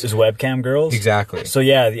with his webcam girls. Exactly. So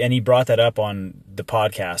yeah, and he brought that up on the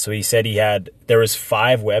podcast. So he said there was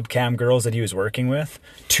 5 webcam girls that he was working with.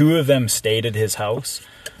 2 of them stayed at his house.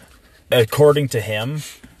 According to him,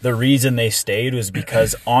 the reason they stayed was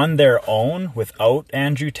because on their own, without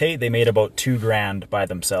Andrew Tate, they made about $2,000 by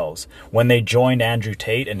themselves. When they joined Andrew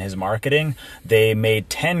Tate and his marketing, they made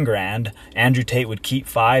 $10,000. Andrew Tate would keep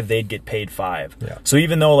 5, they'd get paid 5. Yeah. So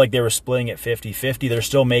even though like they were splitting it 50-50, they're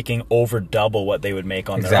still making over double what they would make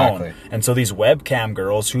on their own. And so these webcam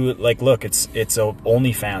girls who like, look, it's a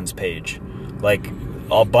OnlyFans page. Like,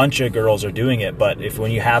 a bunch of girls are doing it, but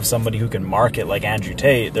when you have somebody who can market like Andrew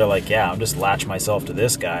Tate, they're like, yeah, I'm just latch myself to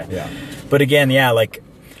this guy. Yeah. But again, yeah, like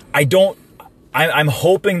I'm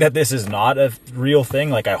hoping that this is not a real thing.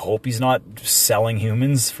 Like, I hope he's not selling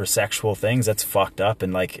humans for sexual things. That's fucked up.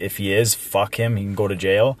 And like, if he is, fuck him. He can go to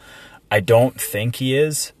jail. I don't think he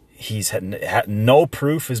is. He's had no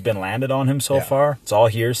proof has been landed on him so far. It's all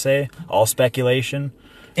hearsay, all speculation.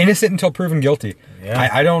 Innocent until proven guilty. Yeah.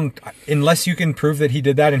 I don't, unless you can prove that he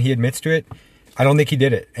did that and he admits to it, I don't think he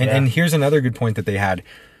did it. And here's another good point that they had.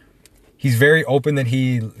 He's very open that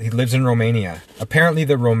he lives in Romania. Apparently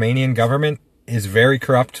the Romanian government is very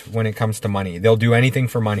corrupt when it comes to money. They'll do anything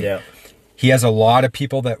for money. Yeah. He has a lot of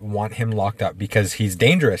people that want him locked up because he's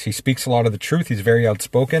dangerous. He speaks a lot of the truth. He's very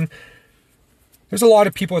outspoken. There's a lot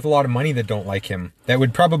of people with a lot of money that don't like him that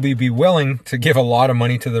would probably be willing to give a lot of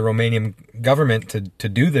money to the Romanian government to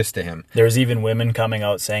do this to him. There's even women coming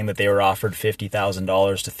out saying that they were offered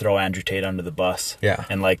 $50,000 to throw Andrew Tate under the bus. Yeah.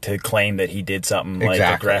 And like to claim that he did something like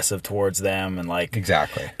aggressive towards them and like.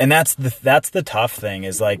 Exactly. And that's the tough thing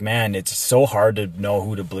is like, man, it's so hard to know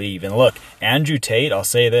who to believe. And look, Andrew Tate, I'll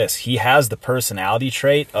say this, he has the personality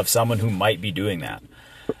trait of someone who might be doing that.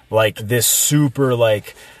 Like this super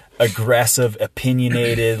like aggressive,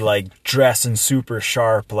 opinionated, like dressing super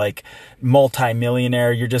sharp, like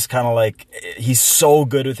multi-millionaire. You're just kind of like, he's so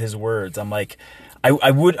good with his words. I'm like,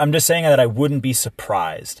 I'm just saying that I wouldn't be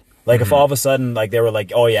surprised. Like if all of a sudden, like they were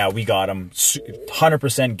like, oh yeah, we got him,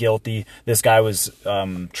 100% guilty. This guy was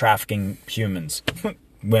trafficking humans,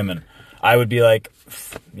 women. I would be like,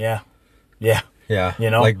 yeah. Yeah. You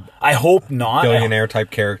know, like I hope not. Billionaire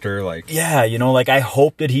type character. Like, yeah, you know, like I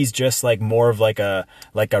hope that he's just like more of like a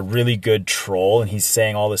really good troll and he's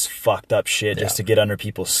saying all this fucked up shit just to get under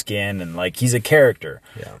people's skin and like he's a character.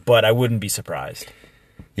 Yeah. But I wouldn't be surprised.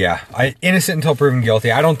 Yeah. Innocent until proven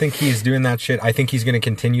guilty. I don't think he's doing that shit. I think he's going to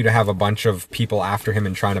continue to have a bunch of people after him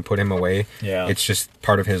and trying to put him away. Yeah. It's just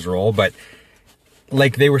part of his role. But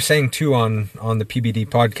like they were saying too on the PBD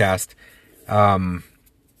podcast,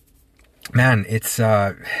 man, it's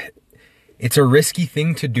a risky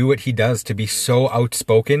thing to do what he does, to be so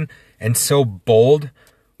outspoken and so bold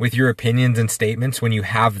with your opinions and statements when you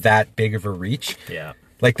have that big of a reach. Yeah.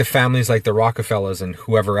 Like the families like the Rockefellers and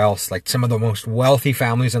whoever else, like some of the most wealthy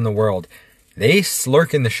families in the world, they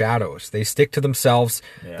lurk in the shadows. They stick to themselves.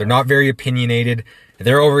 Yeah. They're not very opinionated.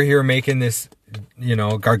 They're over here making this,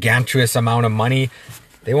 gargantuous amount of money.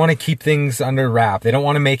 They want to keep things under wrap. They don't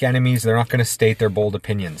want to make enemies. They're not going to state their bold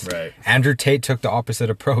opinions. Right. Andrew Tate took the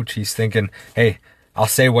opposite approach. He's thinking, hey, I'll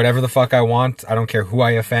say whatever the fuck I want. I don't care who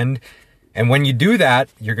I offend. And when you do that,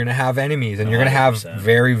 you're going to have enemies. And you're going to have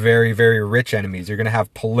very, very, very rich enemies. You're going to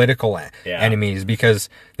have political enemies because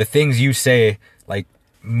the things you say, like,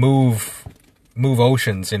 move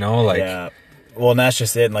oceans, like... Yeah. Well, and that's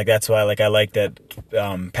just it. And like, that's why, like, I like that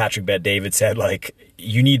Patrick Bet-David said, like,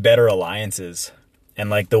 you need better alliances. And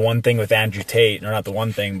like the one thing with Andrew Tate, or not the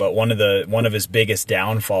one thing, but one of his biggest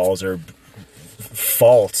downfalls or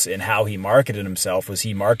faults in how he marketed himself was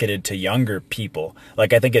he marketed to younger people.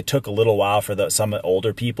 Like I think it took a little while for some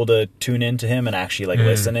older people to tune into him and actually like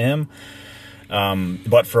listen to him.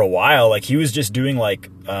 But for a while, like he was just doing like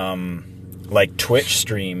Twitch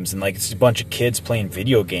streams and like it's a bunch of kids playing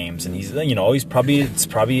video games, and it's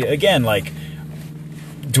probably again like.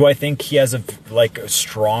 Do I think he has a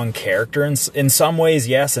strong character in some ways?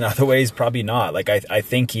 Yes. In other ways, probably not. Like, I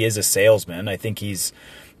think he is a salesman. I think he's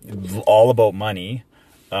all about money.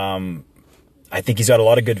 I think he's got a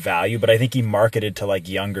lot of good value, but I think he marketed to like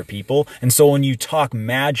younger people. And so when you talk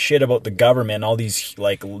mad shit about the government, all these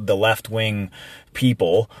like the left wing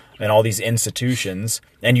people and all these institutions,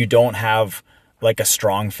 and you don't have like a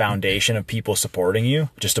strong foundation of people supporting you,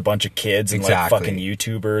 just a bunch of kids and like fucking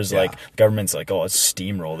YouTubers, like government's like, oh, let's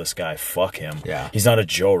steamroll this guy, fuck him. Yeah. He's not a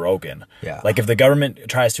Joe Rogan. Yeah. Like if the government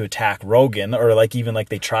tries to attack Rogan, or like even like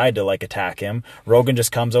they tried to like attack him, Rogan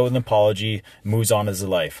just comes out with an apology, moves on his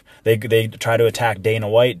life. They try to attack Dana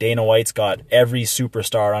White. Dana White's got every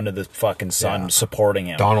superstar under the fucking sun supporting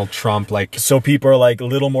him. Donald Trump, like, so people are like a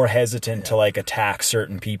little more hesitant to like attack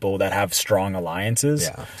certain people that have strong alliances.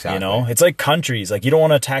 Yeah, exactly. You know, it's like countries. Like you don't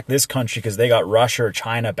want to attack this country because they got Russia or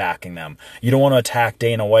China backing them. You don't want to attack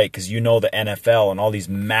Dana White because you know the NFL and all these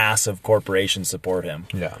massive corporations support him.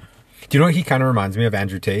 Yeah. Do you know what he kind of reminds me of?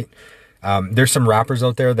 Andrew Tate. There's some rappers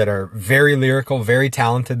out there that are very lyrical, very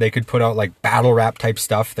talented. They could put out like battle rap type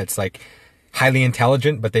stuff that's like highly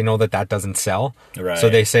intelligent, but they know that doesn't sell. Right. So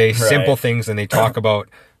they say simple things and they talk about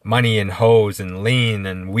money and hoes and lean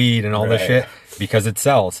and weed and all this shit because it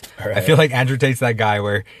sells. Right. I feel like Andrew Tate's that guy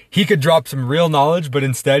where he could drop some real knowledge, but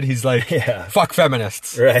instead he's like, fuck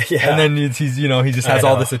feminists. Right. Yeah. And then he's, you know, he just has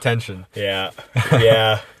all this attention. Yeah.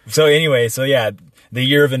 Yeah. So anyway, the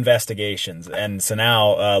year of investigations. And so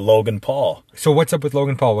now, Logan Paul. So what's up with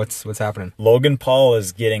Logan Paul? What's happening? Logan Paul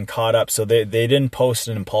is getting caught up. So they didn't post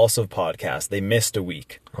an Impulsive podcast. They missed a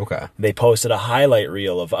week. Okay. They posted a highlight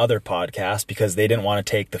reel of other podcasts because they didn't want to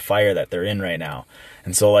take the fire that they're in right now.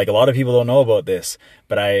 And so like a lot of people don't know about this,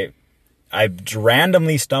 but I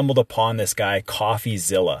randomly stumbled upon this guy,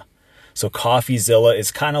 CoffeeZilla. So CoffeeZilla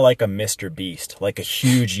is kind of like a Mr. Beast, like a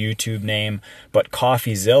huge YouTube name. But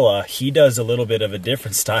CoffeeZilla, he does a little bit of a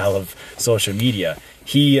different style of social media.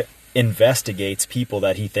 He investigates people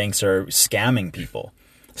that he thinks are scamming people.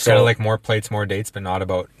 It's kind of like More Plates, More Dates, but not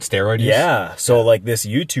about steroid use. Yeah. So like this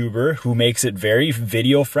YouTuber who makes it very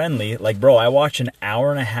video friendly, like bro, I watched an 1.5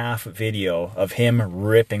 hour video of him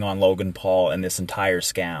ripping on Logan Paul and this entire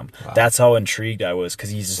scam. Wow. That's how intrigued I was because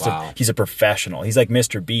he's just he's a professional. He's like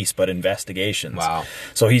Mr. Beast, but investigations. Wow.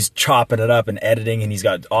 So he's chopping it up and editing and he's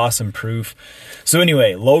got awesome proof. So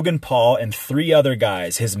anyway, Logan Paul and 3 other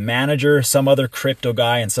guys, his manager, some other crypto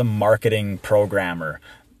guy, and some marketing programmer,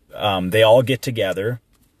 they all get together.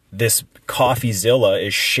 This CoffeeZilla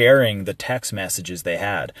is sharing the text messages they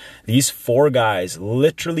had. These 4 guys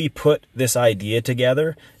literally put this idea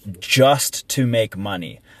together just to make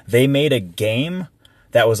money. They made a game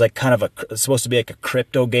that was like kind of supposed to be like a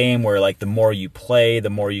crypto game where like the more you play, the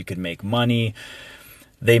more you could make money.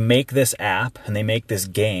 They make this app and they make this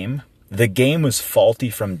game. The game was faulty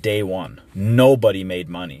from day one. Nobody made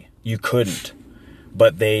money. You couldn't.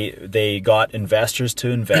 But they got investors to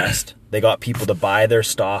invest. They got people to buy their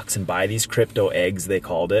stocks and buy these crypto eggs, they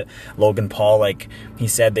called it. Logan Paul, like he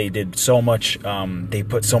said, they did so much, they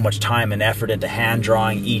put so much time and effort into hand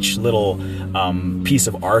drawing each little piece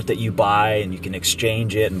of art that you buy, and you can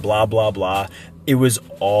exchange it and blah, blah, blah. It was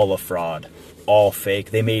all a fraud, all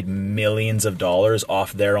fake. They made millions of dollars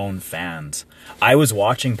off their own fans. I was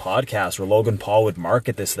watching podcasts where Logan Paul would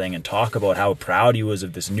market this thing and talk about how proud he was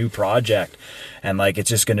of this new project and like it's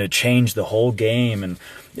just going to change the whole game. And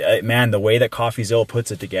man, the way that CoffeeZilla puts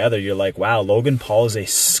it together, you're like, wow, Logan Paul is a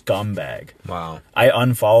scumbag. Wow. I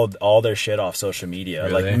unfollowed all their shit off social media.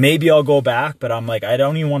 Really? Like maybe I'll go back, but I'm like, I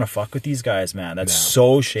don't even want to fuck with these guys, man. That's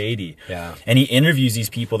so shady. Yeah. And he interviews these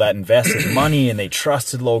people that invested money and they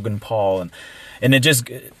trusted Logan Paul. And it just,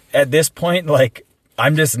 at this point, like,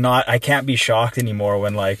 I can't be shocked anymore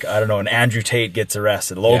when, like, I don't know, an Andrew Tate gets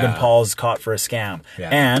arrested. Logan Paul's caught for a scam. Yeah.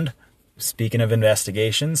 And speaking of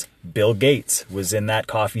investigations, Bill Gates was in that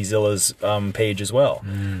CoffeeZilla's page as well.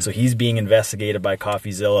 So he's being investigated by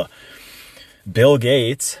CoffeeZilla. Bill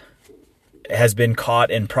Gates has been caught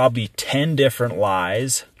in probably 10 different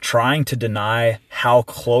lies trying to deny how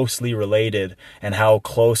closely related and how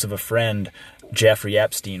close of a friend Jeffrey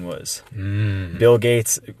Epstein was. Bill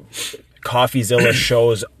Gates, CoffeeZilla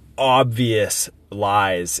shows obvious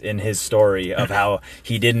lies in his story of how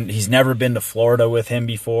he's never been to Florida with him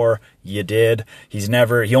before. You did. He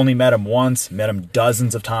only met him once, met him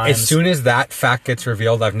dozens of times. As soon as that fact gets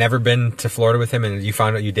revealed, I've never been to Florida with him, and you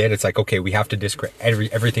found out you did, it's like, okay, we have to discredit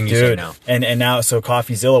everything you say now. And now, so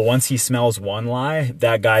CoffeeZilla, once he smells one lie,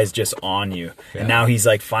 that guy's just on you. Yeah. And now he's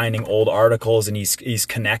like finding old articles and he's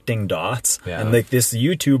connecting dots. Yeah. And like this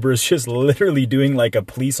YouTuber is just literally doing like a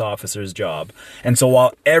police officer's job. And so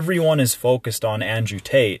while everyone is focused on Andrew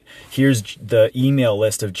Tate, here's the email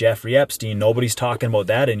list of Jeffrey Epstein. Nobody's talking about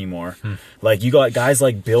that anymore. Like you got guys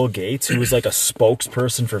like Bill Gates, who was like a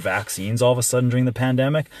spokesperson for vaccines all of a sudden during the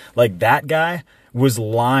pandemic. Like that guy was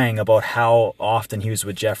lying about how often he was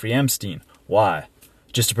with Jeffrey Epstein. Why?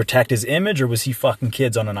 Just to protect his image, or was he fucking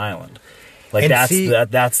kids on an island? Like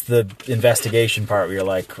that's the investigation part where you're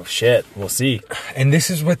like, oh, shit, we'll see. And this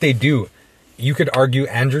is what they do. you could argue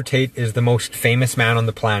Andrew Tate is the most famous man on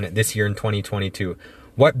the planet this year in 2022.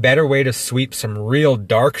 What better way to sweep some real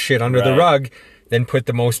dark shit under the rug than put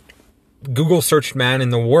the most Google searched man in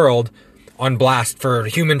the world on blast for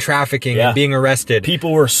human trafficking and being arrested?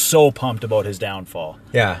 People were so pumped about his downfall.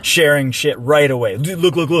 Yeah. Sharing shit right away.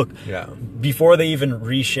 Look. Yeah. Before they even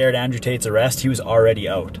reshared Andrew Tate's arrest, he was already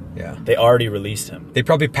out. Yeah. They already released him. They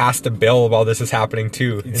probably passed a bill while this is happening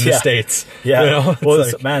too in the States. Yeah. You know?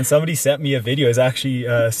 Well, man, somebody sent me a video. It was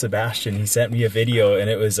actually Sebastian. He sent me a video, and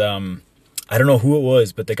it was I don't know who it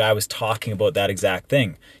was, but the guy was talking about that exact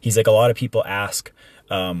thing. He's like, a lot of people ask,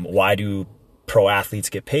 why do pro athletes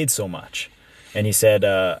get paid so much? And he said,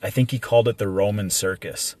 I think he called it the Roman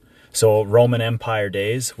circus. So Roman Empire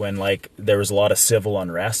days, when like there was a lot of civil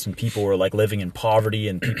unrest and people were like living in poverty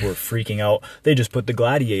and people were freaking out, they just put the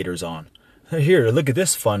gladiators on. Here, look at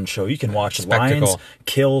this fun show. You can watch lions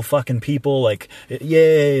kill fucking people. Like,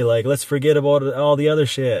 yay! Like, let's forget about all the other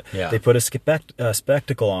shit. Yeah. They put a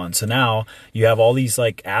spectacle on. So now you have all these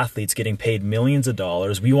like athletes getting paid millions of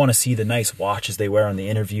dollars. We want to see the nice watches they wear on the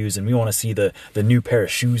interviews, and we want to see the new pair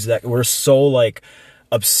of shoes. That we're so like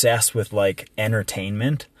obsessed with like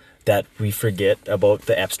entertainment that we forget about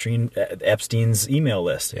the Epstein's email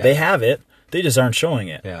list. Yeah. They have it. They just aren't showing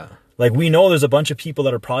it. Yeah. Like, we know there's a bunch of people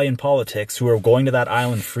that are probably in politics who are going to that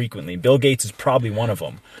island frequently. Bill Gates is probably one of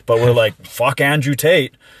them. But we're like, fuck Andrew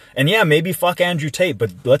Tate. And yeah, maybe fuck Andrew Tate,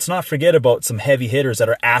 but let's not forget about some heavy hitters that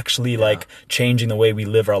are actually like changing the way we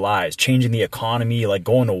live our lives, changing the economy, like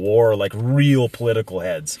going to war, like real political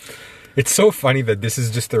heads. It's so funny that this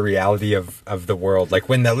is just the reality of the world. Like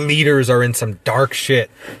when the leaders are in some dark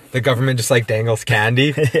shit, the government just like dangles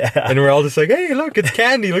candy. And we're all just like, hey, look, it's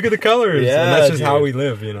candy. Look at the colors. Yeah, and that's just how we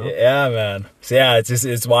live, you know? Yeah, man. So yeah,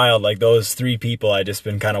 it's wild. Like those three people, I just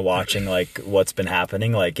been kind of watching like what's been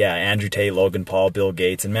happening. Like, yeah, Andrew Tate, Logan Paul, Bill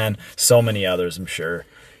Gates, and man, so many others, I'm sure.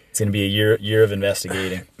 It's going to be a year of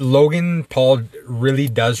investigating. Logan Paul really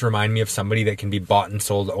does remind me of somebody that can be bought and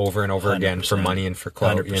sold over and over 100%. Again for money and for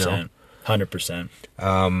clout, 100%. You know? 100%.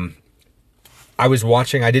 I was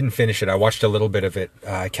watching, I didn't finish it. I watched a little bit of it.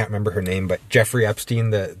 I can't remember her name, but Jeffrey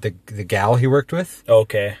Epstein, the gal he worked with.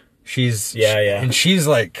 Okay. She's and she's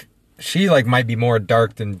like, she like might be more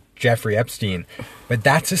dark than Jeffrey Epstein, but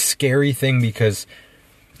that's a scary thing because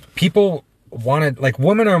people want to, like,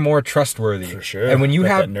 women are more trustworthy. For sure. And when you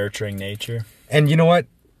have that nurturing nature. And you know what?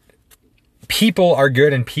 People are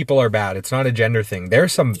good and people are bad. It's not a gender thing.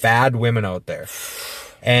 There's some bad women out there.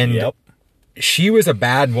 And she was a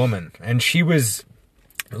bad woman, and she was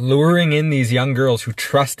luring in these young girls who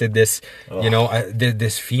trusted this, you know,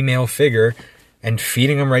 this female figure, and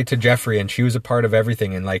feeding them right to Jeffrey. And she was a part of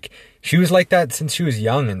everything. And like, she was like that since she was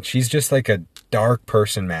young, and she's just like a dark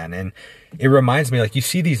person, man. And it reminds me, like, you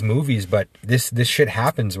see these movies, but this shit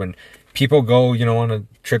happens when people go, you know, on a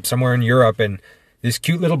trip somewhere in Europe, and this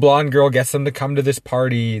cute little blonde girl gets them to come to this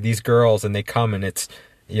party, these girls, and they come, and it's,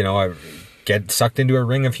 you know, get sucked into a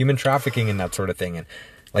ring of human trafficking and that sort of thing. And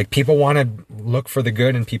like, people want to look for the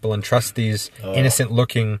good in people and trust these innocent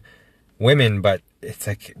looking women, but it's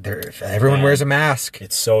like everyone wears a mask.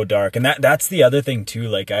 It's so dark. And that's the other thing too.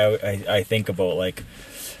 Like I think about like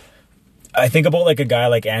a guy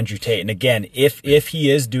like Andrew Tate. And again, if he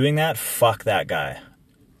is doing that, fuck that guy.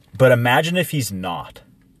 But imagine if he's not.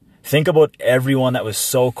 Think about everyone that was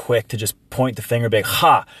so quick to just point the finger, big,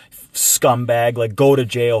 ha, scumbag, like, go to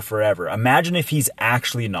jail forever. Imagine if he's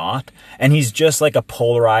actually not, and he's just like a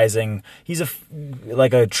polarizing, he's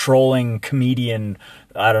like a trolling comedian,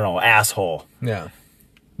 I don't know, asshole. Yeah.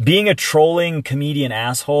 Being a trolling comedian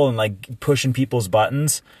asshole and like pushing people's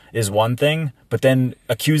buttons is one thing, but then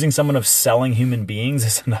accusing someone of selling human beings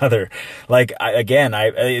is another. Like,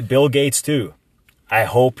 Bill Gates too. I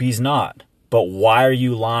hope he's not. But why are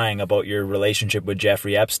you lying about your relationship with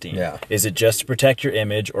Jeffrey Epstein? Yeah. Is it just to protect your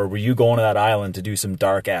image, or were you going to that island to do some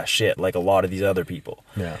dark ass shit like a lot of these other people?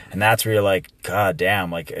 Yeah. And that's where you're like, God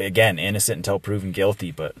damn, like, again, innocent until proven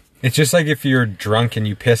guilty, but it's just like if you're drunk and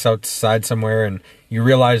you piss outside somewhere and you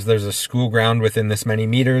realize there's a school ground within this many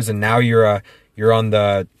meters, and now you're on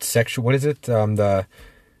the sexual, what is it?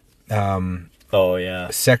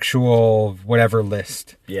 Sexual whatever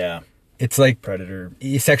list. Yeah. It's like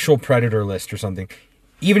sexual predator list or something.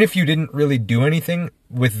 Even if you didn't really do anything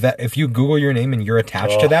with that, if you Google your name and you're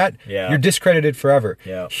attached to that, you're discredited forever.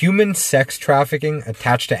 Yeah. Human sex trafficking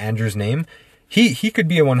attached to Andrew's name, he could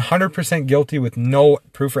be 100% guilty with no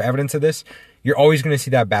proof or evidence of this. You're always going to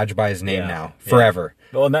see that badge by his name now, forever.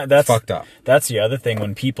 Well, that's fucked up. That's the other thing,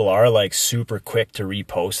 when people are like super quick to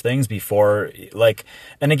repost things before, like,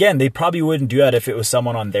 and again, they probably wouldn't do that if it was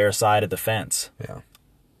someone on their side of the fence. Yeah.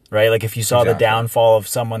 right? Like if you saw the Exactly. downfall of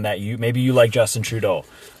someone that maybe you like Justin Trudeau,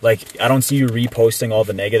 like I don't see you reposting all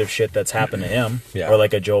the negative shit that's happened to him, Yeah. or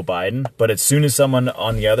like a Joe Biden. But as soon as someone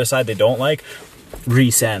on the other side they don't like,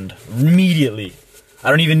 resend immediately. I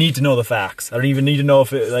don't even need to know the facts. I don't even need to know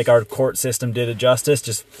if like our court system did it justice.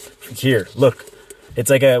 Just here, look. It's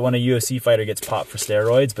like when a UFC fighter gets popped for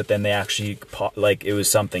steroids, but then they actually like it was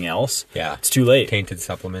something else. Yeah. It's too late. Tainted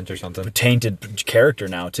supplement or something. Tainted character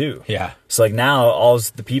now too. Yeah. So like now all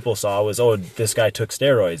the people saw was, oh, this guy took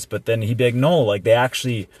steroids, but then he'd be like, no, like they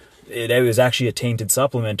actually, it was actually a tainted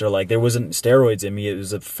supplement, or like there wasn't steroids in me. It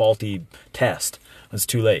was a faulty test. It's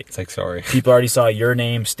too late. It's like, sorry. People already saw your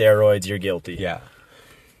name, steroids, you're guilty. Yeah.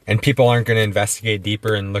 And people aren't going to investigate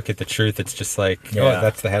deeper and look at the truth. It's just like, Yeah. oh,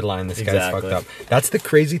 that's the headline. This Exactly. guy's fucked up. That's the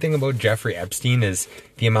crazy thing about Jeffrey Epstein is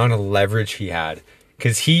the amount of leverage he had.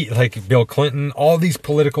 Because he, like Bill Clinton, all these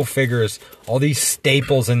political figures, all these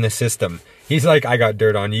staples in the system. He's like, I got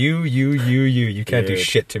dirt on you. You can't do Dude.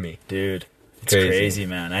 shit to me. Dude, it's Crazy. crazy,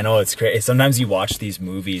 man. I know it's crazy. Sometimes you watch these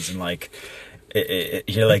movies and like,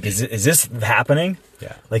 you're like, is this happening?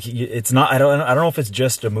 Yeah. Like it's not. I don't know if it's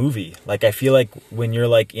just a movie. Like I feel like when you're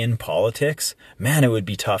like in politics, man, it would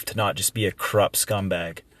be tough to not just be a corrupt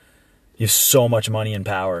scumbag. You have so much money and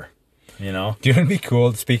power, you know. Do you know what would be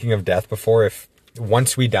cool, speaking of death, before if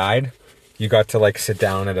once we died, you got to like sit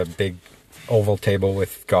down at a big oval table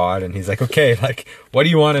with God and he's like, okay, like, what do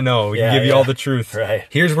you want to know? We can Yeah, give you yeah. all the truth. Right.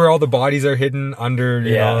 Here's where all the bodies are hidden under,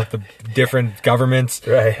 you Yeah. know, the different governments.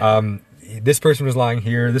 Right. This person was lying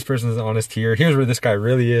here. This person is honest here. Here's where this guy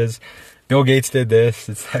really is. Bill Gates did this.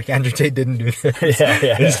 It's like Andrew Tate didn't do this. Yeah,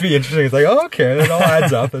 It'd just be interesting. It's like, oh, okay, it all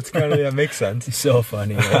adds up. That's kind of, that makes sense. So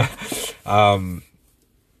funny. Yeah.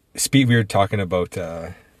 We were talking about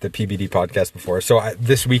the PBD podcast before. So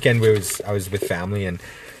this weekend I was with family and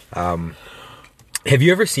have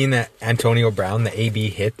you ever seen that Antonio Brown, the AB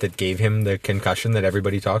hit that gave him the concussion that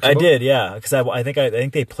everybody talks about? I did, yeah, because I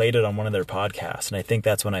think they played it on one of their podcasts, and I think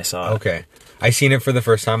that's when I saw it. Okay. I seen it for the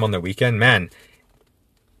first time on the weekend. Man,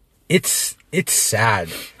 it's sad.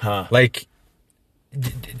 Huh. Like,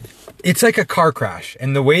 it's like a car crash.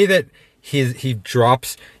 And the way that he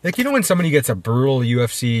drops, like, you know when somebody gets a brutal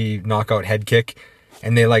UFC knockout head kick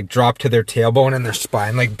and they like drop to their tailbone and their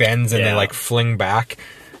spine like bends and they Yeah. like fling back?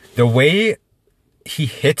 The way he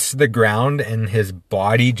hits the ground and his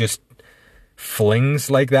body just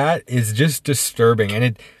flings like that is just disturbing.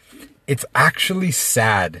 And it's actually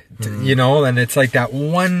sad, you know, and it's like that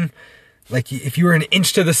one, like if you were an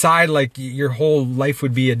inch to the side, like your whole life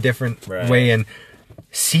would be a different Right. way. And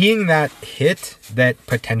seeing that hit that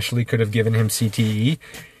potentially could have given him CTE,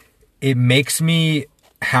 it makes me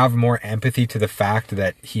have more empathy to the fact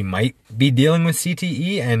that he might be dealing with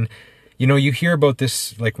CTE. And, you know, you hear about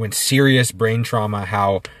this, like when serious brain trauma,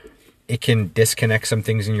 how it can disconnect some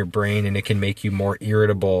things in your brain and it can make you more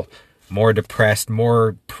irritable, more depressed,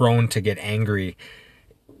 more prone to get angry.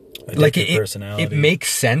 Like Addictive personality. it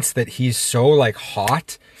makes sense that he's so like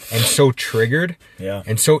hot and so triggered Yeah.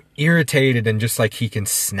 and so irritated and just like he can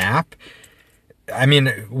snap. I mean,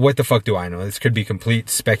 what the fuck do I know? This could be complete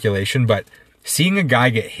speculation, but seeing a guy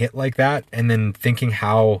get hit like that and then thinking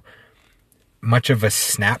how much of a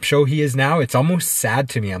snap show he is now, it's almost sad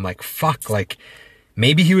to me. I'm like, fuck, like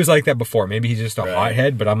maybe he was like that before. Maybe he's just a Right.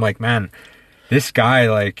 hothead, but I'm like, man, this guy,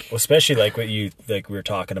 like, Well, especially like what you like we were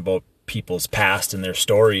talking about people's past and their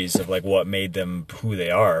stories of like what made them who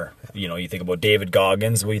they are. You know, you think about David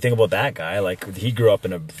Goggins. Well, you think about that guy. Like he grew up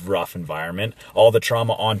in a rough environment. All the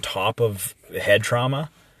trauma on top of head trauma.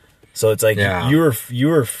 So it's like Yeah. you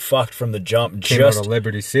were fucked from the jump. came out of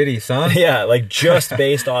Liberty City, son. Yeah, like just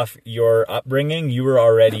based off your upbringing, you were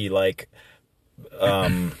already like,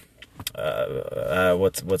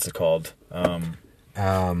 what's it called?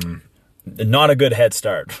 Not a good head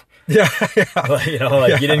start. Yeah. You know,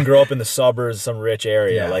 like you didn't grow up in the suburbs, some rich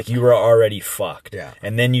area. Yeah. Like you were already fucked. Yeah.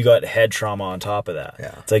 And then you got head trauma on top of that.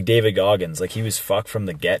 Yeah. It's like David Goggins. Like he was fucked from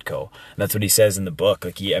the get go. And that's what he says in the book.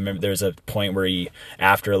 Like I remember there's a point where he,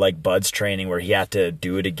 after like Bud's training, where he had to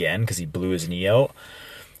do it again because he blew his knee out.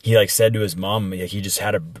 He like said to his mom, like, he just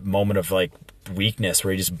had a moment of like weakness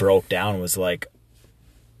where he just broke down and was like,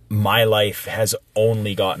 my life has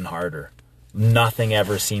only gotten harder. Nothing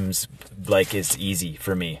ever seems like it's easy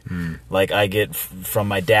for me. Like I get from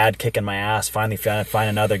my dad kicking my ass, finally find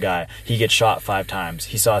another guy. He gets shot 5 times.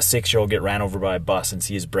 He saw a 6-year-old get ran over by a bus and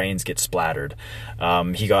see his brains get splattered.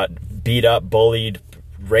 He got beat up, bullied,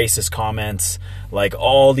 racist comments, like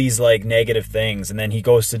all these like negative things. And then he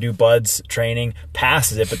goes to do Bud's training,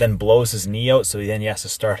 passes it, but then blows his knee out. So then he has to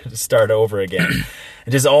start over again.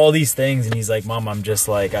 And just all these things. And he's like, Mom, I'm just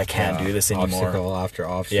like, I can't do this anymore. Obstacle after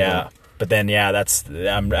obstacle. Yeah. But then, yeah,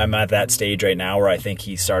 I'm at that stage right now where I think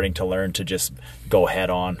he's starting to learn to just go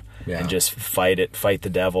head on and just fight the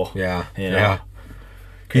devil. Yeah. You know? Yeah.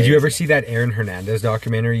 Did you ever see that Aaron Hernandez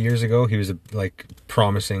documentary years ago? He was a like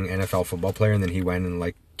promising NFL football player, and then he went and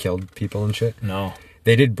like killed people and shit. No.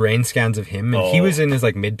 They did brain scans of him, and he was in his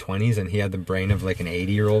like mid-20s, and he had the brain of like an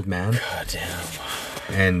 80-year-old man. God damn.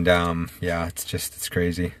 And yeah, it's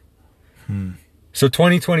crazy. So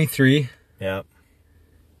 2023. Yeah.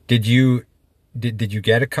 Did you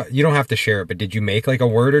get you don't have to share it, but did you make like a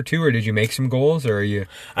word or two, or did you make some goals, or are you?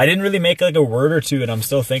 I didn't really make like a word or two, and I'm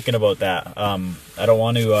still thinking about that. I don't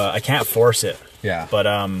want to, I can't force it. Yeah. But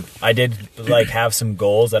I did like have some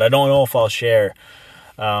goals that I don't know if I'll share.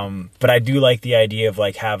 But I do like the idea of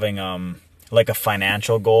like having like a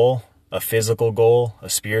financial goal, a physical goal, a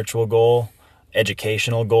spiritual goal,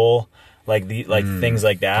 educational goal. Like things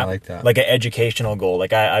like that. I like that. Like an educational goal.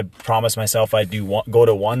 Like I promised myself I'd go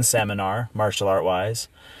to one seminar, martial art wise,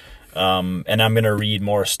 and I'm gonna read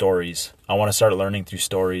more stories. I want to start learning through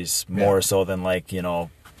stories more so than like, you know,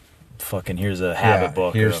 fucking here's a habit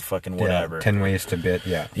book or a fucking whatever. 10 ways to bit.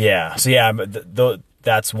 Yeah. Yeah. So yeah,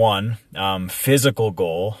 that's one. Physical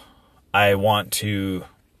goal. I want to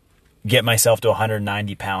get myself to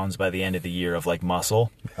 190 pounds by the end of the year of like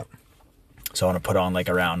muscle. Yep. So I want to put on like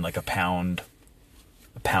around like a pound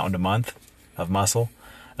a month of muscle.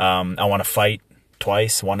 I want to fight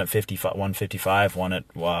twice, one at 155, one at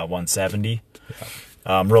 170.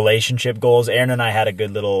 Yeah. Relationship goals. Aaron and I had a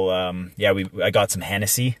good little, I got some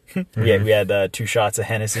Hennessy. We had 2 shots of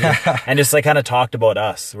Hennessy and just like kind of talked about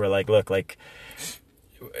us. We're like, look, like,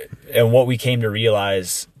 and what we came to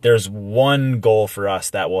realize, there's one goal for us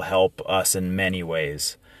that will help us in many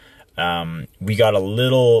ways. We got a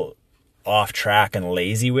little off track and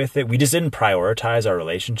lazy with it. We just didn't prioritize our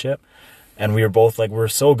relationship, and we were both like, we're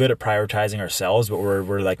so good at prioritizing ourselves, but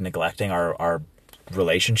we're like neglecting our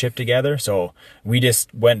relationship together. So we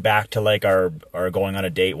just went back to like our going on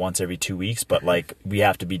a date once every 2 weeks, but like we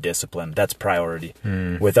have to be disciplined. That's priority.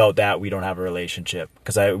 Without that, we don't have a relationship.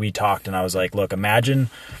 Because we talked and I was like, look,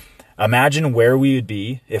 imagine where we would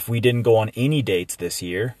be if we didn't go on any dates this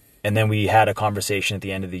year, and then we had a conversation at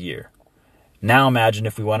the end of the year. Now imagine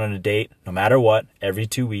if we went on a date, no matter what, every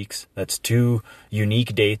 2 weeks. That's 2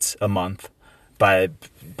 unique dates a month by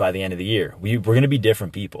the end of the year. We're going to be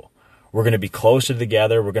different people. We're going to be closer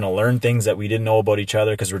together. We're going to learn things that we didn't know about each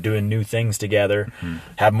other because we're doing new things together.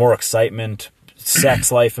 Have more excitement.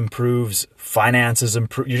 Sex life improves. Finances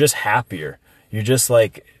improve. You're just happier. You're just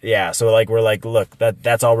like, yeah. So like, we're like, look,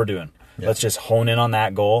 that's all we're doing. Yeah. Let's just hone in on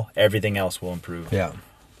that goal. Everything else will improve. Yeah.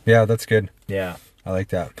 Yeah, that's good. Yeah. I like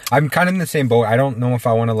that. I'm kind of in the same boat. I don't know if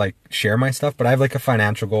I want to like share my stuff, but I have like a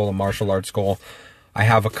financial goal, a martial arts goal. I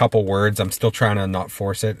have a couple words. I'm still trying to not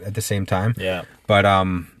force it at the same time. Yeah. But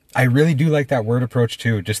I really do like that word approach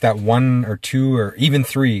too. Just that 1 or 2 or even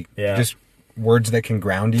 3. Yeah. Just words that can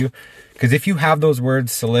ground you. Because if you have those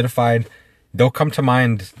words solidified, they'll come to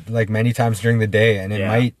mind like many miles during the day,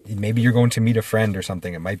 and maybe you're going to meet a friend or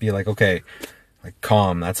something. It might be like, okay, like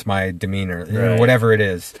calm, that's my demeanor, you know, whatever it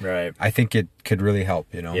is. Right. I think it could really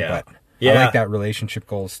help, you know. Yeah. But I like that relationship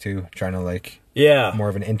goals too, trying to like more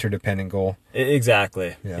of an interdependent goal.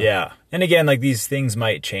 Exactly. Yeah. And again, like these things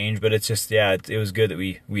might change, but it's just it was good that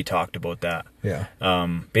we talked about that. Yeah.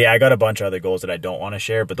 But yeah, I got a bunch of other goals that I don't want to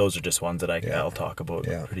share, but those are just ones that I'll talk about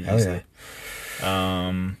pretty easily.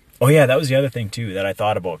 Oh yeah, that was the other thing too that I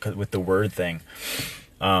thought about with the word thing.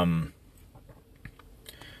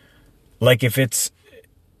 Like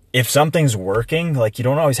if something's working, like you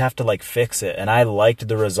don't always have to like fix it. And I liked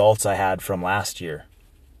the results I had from last year.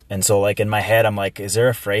 And so like in my head, I'm like, is there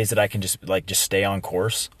a phrase that I can just stay on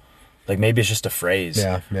course? Like maybe it's just a phrase.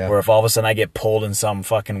 Yeah. Where if all of a sudden I get pulled in some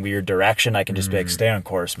fucking weird direction, I can just be like, stay on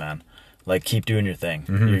course, man. Like keep doing your thing.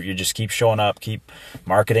 You just keep showing up, keep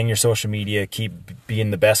marketing your social media, keep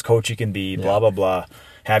being the best coach you can be, blah, blah, blah.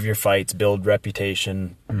 Have your fights, build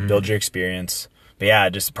reputation, build your experience. But yeah,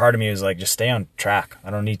 just part of me was like, just stay on track.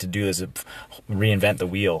 I don't need to do this, reinvent the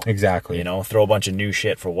wheel. Exactly. You know, throw a bunch of new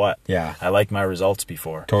shit for what? Yeah. I liked my results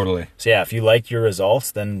before. Totally. So yeah, if you like your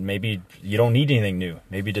results, then maybe you don't need anything new.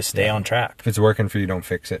 Maybe just stay on track. If it's working for you, don't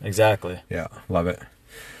fix it. Exactly. Yeah, love it.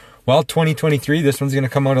 Well, 2023, this one's going to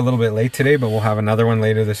come out a little bit late today, but we'll have another one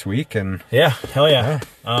later this week. And yeah, hell yeah.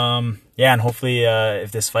 And hopefully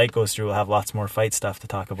if this fight goes through, we'll have lots more fight stuff to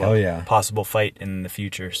talk about. Hell yeah. Possible fight in the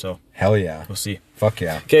future. So hell yeah. We'll see. Fuck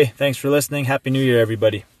yeah. Okay, thanks for listening. Happy New Year,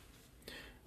 everybody.